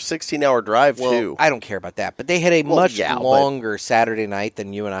night. 15 or 16 hour drive, Well, too. I don't care about that. But they had a much longer Saturday night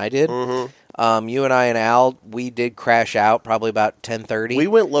than you and I did. Mm-hmm. You and I and Al, we did crash out probably about 10:30. We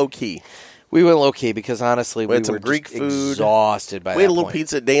went low key. We went low key because honestly, we had some were Greek just food. exhausted by that We had a little point.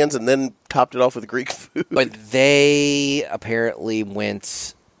 pizza at Dan's and then topped it off with Greek food. But they apparently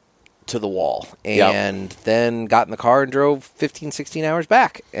went to the wall and then got in the car and drove 15, 16 hours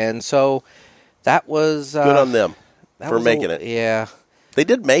back. And so that was... Good on them for making it. Yeah. They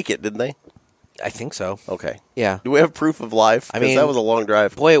did make it, didn't they? I think so. Okay. Yeah. Do we have proof of life? I mean, that was a long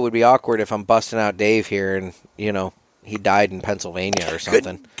drive. Boy, it would be awkward if I'm busting out Dave here and, he died in Pennsylvania or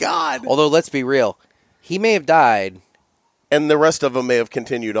something. Good God. Although, let's be real. He may have died... And the rest of them may have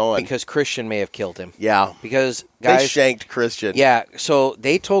continued on. Because Christian may have killed him. Yeah. Because, guys... They shanked Christian. Yeah, so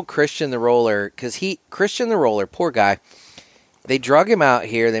they told Christian the Roller, because Christian the Roller, poor guy, they drug him out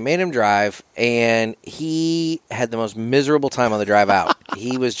here, they made him drive, and he had the most miserable time on the drive out.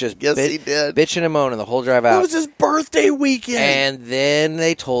 He was just Yes, he did. bitching and moaning the whole drive out. It was his birthday weekend. And then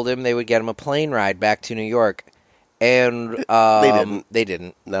they told him they would get him a plane ride back to New York. And They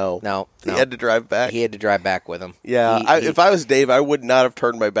didn't. No. He had to drive back. He had to drive back with him. Yeah. If I was Dave, I would not have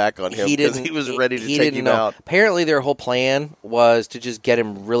turned my back on him He because didn't. he was ready to he take didn't him know. out. Apparently, their whole plan was to just get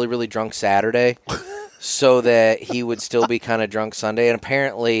him really, really drunk Saturday, so that he would still be kind of drunk Sunday. And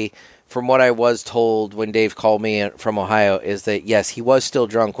apparently, from what I was told when Dave called me from Ohio, is that yes, he was still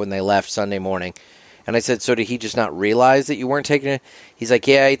drunk when they left Sunday morning. And I said, so did he just not realize that you weren't taking it? He's like,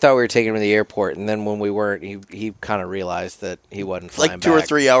 yeah, he thought we were taking him to the airport. And then when we weren't, he kind of realized that he wasn't flying Like 2 or back.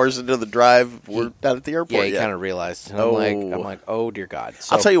 3 hours into the drive, we're not at the airport Yeah, he yet. kind of realized. And Oh. I'm like, oh, dear God.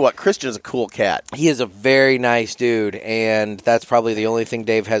 So, I'll tell you what, Christian's a cool cat. he is a very nice dude, and that's probably the only thing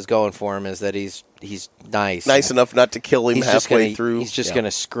Dave has going for him is that he's nice. Nice enough not to kill him He's just halfway gonna, through. He's just Yeah. going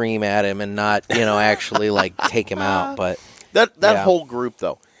to scream at him and not, actually like take him out. But That Yeah. whole group,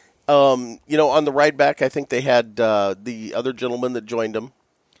 though. On the ride back, I think they had the other gentleman that joined them.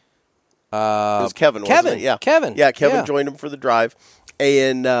 It was Kevin, wasn't it? Yeah. Kevin. Yeah, Kevin Yeah. joined him for the drive.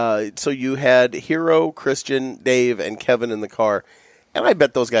 And so you had Hero, Christian, Dave, and Kevin in the car. And I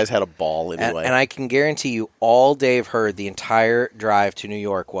bet those guys had a ball anyway. And I can guarantee you all Dave heard the entire drive to New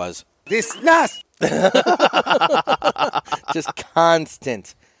York was, This nuts. Just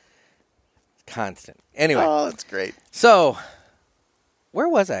constant. Anyway, Oh, that's great. so where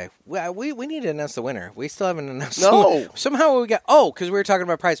was I? We need to announce the winner. We still haven't announced. No. Somehow we got. because we were talking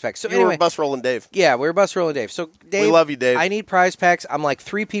about prize packs. So You anyway, were bus rolling Dave. yeah, we were bus rolling Dave. So Dave, We love you, Dave. I need prize packs. I'm like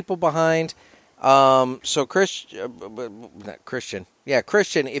 3 people behind. So Christian. Yeah,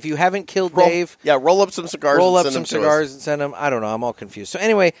 Christian. If you haven't killed Dave, roll up some cigars. roll and up send some them to us. cigars and send them. I don't know. I'm all confused. So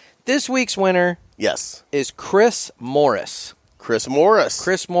anyway, this week's winner Yes, is Chris Morris. Chris Morris.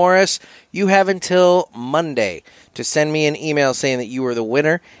 Chris Morris, you have until Monday to send me an email saying that you are the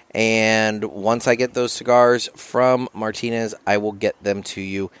winner. And once I get those cigars from Martinez, I will get them to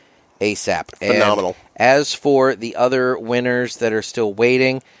you ASAP. Phenomenal. And as for the other winners that are still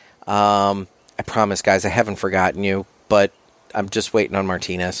waiting, I promise, guys, I haven't forgotten you, but I'm just waiting on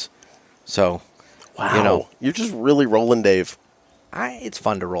Martinez. So, Wow, you know, you're just really rolling Dave. it's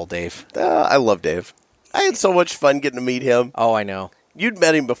fun to roll Dave. I love Dave. I had so much fun getting to meet him. Oh, I know. You'd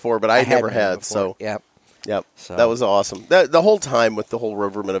met him before, but I never met him had. before. So, Yep. yep, So- that was awesome. The whole time with the whole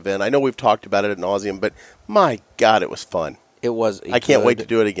Riverman event, I know we've talked about it ad nauseum, but my God, it was fun. It was. I can't wait to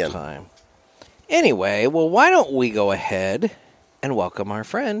do it again. Time. Anyway, well, why don't we go ahead and welcome our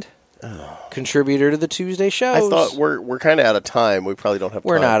friend, contributor to the Tuesday shows. I thought we're kind of out of time. We probably don't have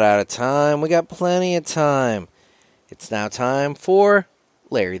We're time. not out of time. We got plenty of time. It's now time for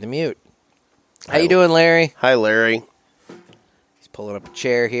Larry the Mute. How you doing, Larry? Hi, Larry. He's pulling up a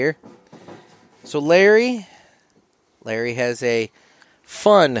chair here. So Larry has a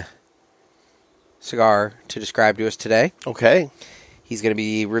fun cigar to describe to us today. Okay. He's going to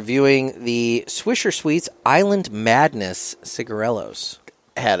be reviewing the Swisher Sweets Island Madness Cigarellos.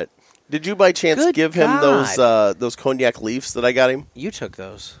 Had it. Did you by chance Good give him God. those cognac leaves that I got him? You took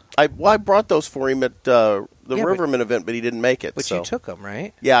those, I brought those for him at the Yeah, Riverman event, but he didn't make it. but so. you took them,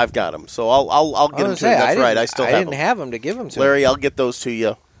 right? Yeah, I've got them. So I'll get them to him. That's right. I still have didn't them. have them to give them to Larry, him. I'll get those to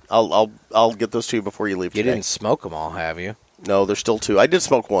you. I'll get those to you before you leave You today. didn't smoke them all, have you? No, there's still 2. I did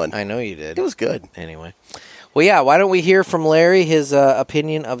smoke one. I know you did. It was good. Anyway. Well, yeah, why don't we hear from Larry his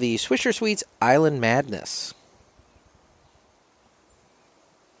opinion of the Swisher Sweets Island Madness?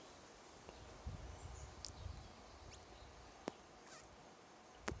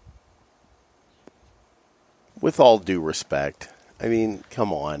 With all due respect, I mean,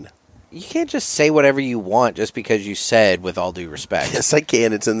 come on. You can't just say whatever you want just because you said with all due respect. Yes, I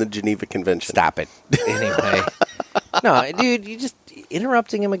can. It's in the Geneva Convention. Stop it. Anyway. No, dude, you just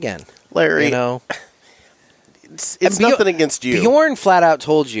interrupting him again. Larry, You know? it's And nothing against you. Bjorn flat out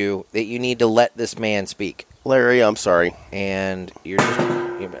told you that you need to let this man speak. Larry, I'm sorry. And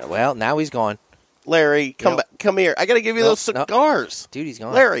well, now he's gone. Larry, come No. back. Come here. I got to give you No, those no. cigars. Dude, he's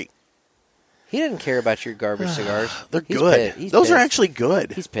gone. Larry, He didn't care about your garbage cigars. they're He's good. He's Those are pissed. actually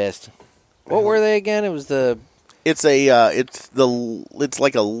good. He's pissed. What were they again? It was the It's it's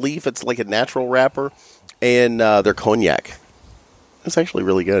like a leaf. It's like a natural wrapper, and they're cognac. It's actually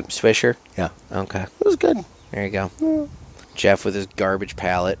really good. Swisher. Yeah, Okay. it was good. There you go. Jeff with his garbage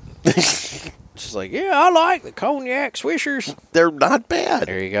palate. Just like, yeah, I like the cognac Swishers. They're not bad.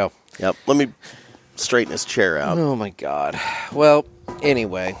 There you go. Yep. Let me straighten his chair out. Oh, my God. Well,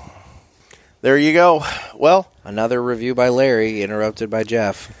 anyway, There you go. Well, another review by Larry, interrupted by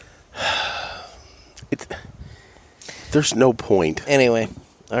Jeff. there's no point. Anyway,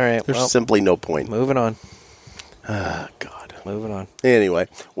 all right. There's Well, simply no point. moving on. God. Moving on. Anyway,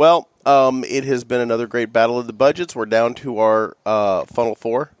 well, it has been another great battle of the budgets. We're down to our funnel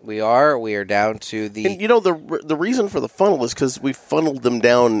 4. We are down to the... And you know, the reason for the funnel is because we funneled them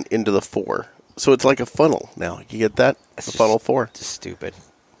down into the 4. So it's like a funnel now. You get that? The funnel 4. Just stupid.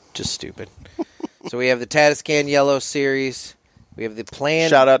 Just stupid. So we have the Tatiscan Yellow Series. We have the Plan...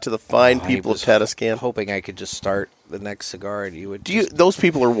 Shout out to the fine I people of was Tatiscan. hoping I could just start the next cigar and you would Those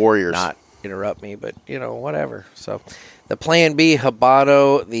people are warriors. not interrupt me, but, whatever. So, the Plan B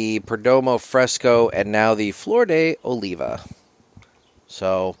Habano, the Perdomo Fresco, and now the Flor de Oliva.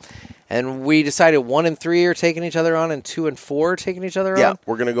 So, and we decided 1 and 3 are taking each other on and 2 and 4 are taking each other Yeah, on?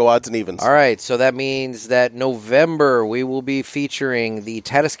 we're going to go odds and evens. All right, so that means that November we will be featuring the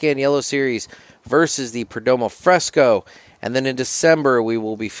Tatiscan Yellow Series versus the Perdomo Fresco. And then in December we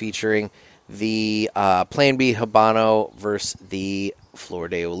will be featuring the Plan B Habano versus the Flor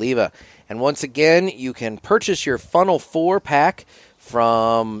de Oliva. And once again, you can purchase your Funnel 4 pack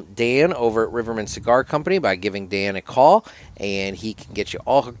from Dan over at Riverman Cigar Company by giving Dan a call, and he can get you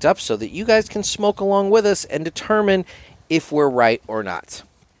all hooked up so that you guys can smoke along with us and determine if we're right or not.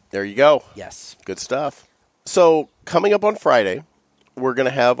 There you go. Yes. Good stuff. So, coming up on Friday, we're going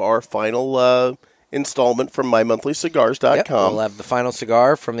to have our final installment from MyMonthlyCigars.com. Yep, we'll have the final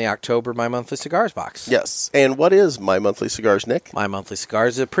cigar from the October My Monthly Cigars box. Yes. And what is My Monthly Cigars, Nick? My Monthly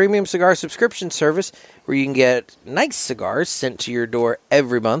Cigars is a premium cigar subscription service where you can get nice cigars sent to your door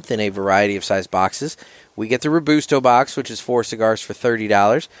every month in a variety of size boxes. We get the Robusto box, which is 4 cigars for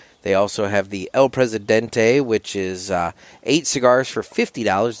 $30. They also have the El Presidente, which is 8 cigars for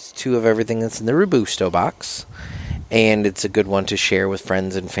 $50. It's 2 of everything that's in the Robusto box. And it's a good one to share with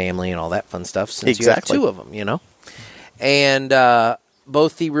friends and family and all that fun stuff since Exactly. you have 2 of them, you know. And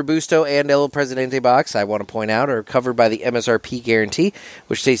both the Robusto and El Presidente box, I want to point out, are covered by the MSRP guarantee,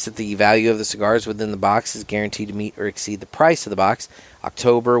 which states that the value of the cigars within the box is guaranteed to meet or exceed the price of the box.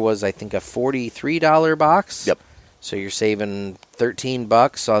 October was, I think, a $43 box. Yep. So you're saving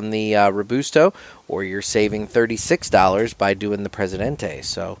 $13 on the Robusto, or you're saving $36 by doing the Presidente.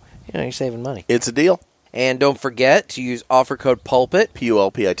 So, you're saving money. It's a deal. And don't forget to use offer code PULPIT.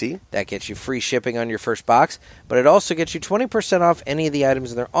 PULPIT. That gets you free shipping on your first box, but it also gets you 20% off any of the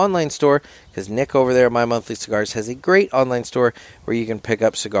items in their online store, because Nick over there at My Monthly Cigars has a great online store where you can pick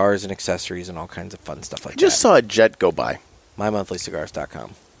up cigars and accessories and all kinds of fun stuff like I just that. saw a jet go by.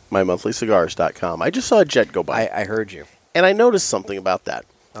 MyMonthlyCigars.com. MyMonthlyCigars.com. I just saw a jet go by. I heard you. And I noticed something about that.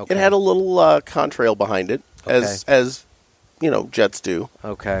 Okay. It had a little contrail behind it, as jets do.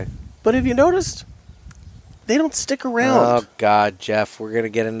 Okay. But have you noticed? They don't stick around. Oh, God, Jeff, we're going to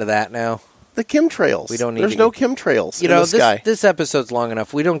get into that now. The chemtrails. We don't need There's to no get- chemtrails in the sky. This episode's long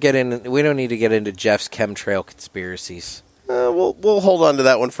enough. We don't need to get into Jeff's chemtrail conspiracies. We'll hold on to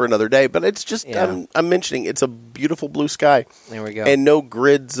that one for another day. But it's just, Yeah. I'm mentioning it's a beautiful blue sky. There we go. And no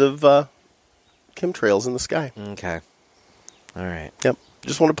grids of chemtrails in the sky. Okay. All right. Yep.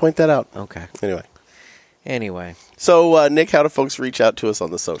 Just want to point that out. Okay. Anyway. So, Nick, how do folks reach out to us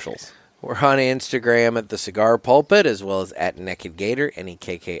on the socials? We're on Instagram at The Cigar Pulpit, as well as at Naked Gator,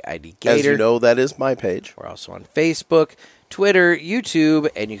 Nekkid Gator. As you know, that is my page. We're also on Facebook, Twitter, YouTube,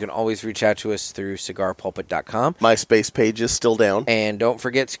 and you can always reach out to us through cigarpulpit.com. My space page is still down. And don't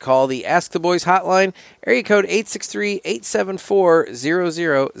forget to call the Ask the Boys hotline, area code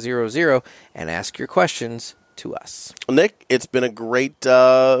 863-874-0000, and ask your questions to us. Nick, it's been a great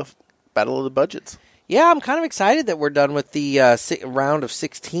battle of the budgets. Yeah, I'm kind of excited that we're done with the round of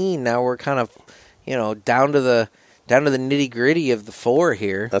 16. Now we're kind of, down to the nitty gritty of the 4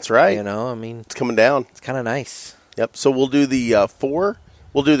 here. That's right. It's coming down. It's kind of nice. Yep. So we'll do the 4.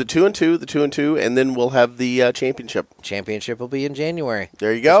 We'll do the 2 and 2, the 2 and 2, and then we'll have the championship. Championship will be in January.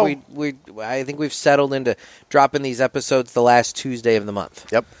 There you go. I think we've settled into dropping these episodes the last Tuesday of the month.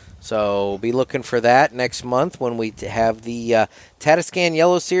 Yep. So be looking for that next month when we have the Tatiscan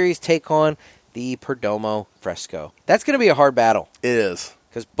Yellow Series take on the Perdomo Fresco. That's going to be a hard battle. It is.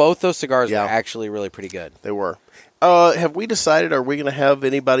 Because both those cigars were actually really pretty good. They were. Have we decided, are we going to have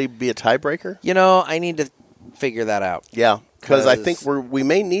anybody be a tiebreaker? I need to figure that out. Yeah, because I think we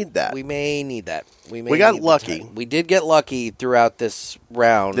may need that. We may need that. We got lucky. We did get lucky throughout this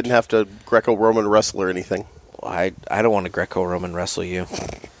round. Didn't have to Greco-Roman wrestle or anything. Well, I don't want to Greco-Roman wrestle you.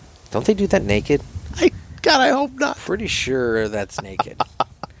 Don't they do that naked? God, I hope not. Pretty sure that's naked.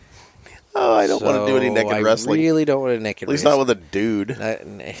 Oh, I don't want to do any naked wrestling. I really don't want to naked wrestling. At least wrestling. not with a dude.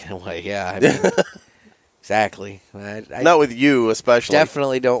 Well, yeah, I mean, exactly. I not with you, especially.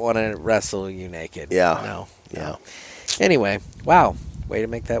 Definitely don't want to wrestle you naked. Yeah. No. Anyway, wow. Way to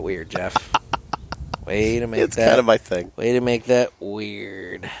make that weird, Jeff. Way to make it's kind of my thing. Way to make that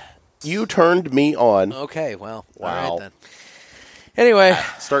weird. You turned me on. Okay, well, wow. All right then. Anyway.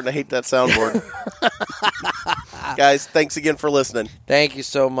 Starting to hate that soundboard. Guys, thanks again for listening. Thank you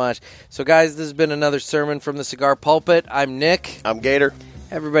so much. So, guys, this has been another sermon from the Cigar Pulpit. I'm Nick. I'm Gator.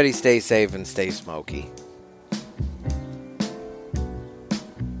 Everybody stay safe and stay smoky.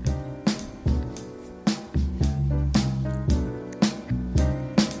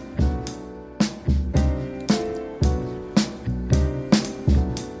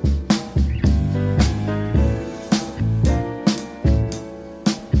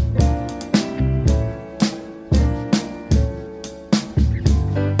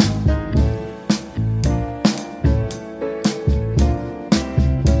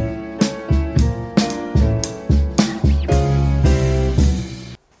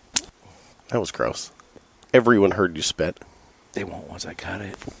 That was gross. Everyone heard you spit. They won't once I cut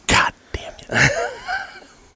it. God damn it.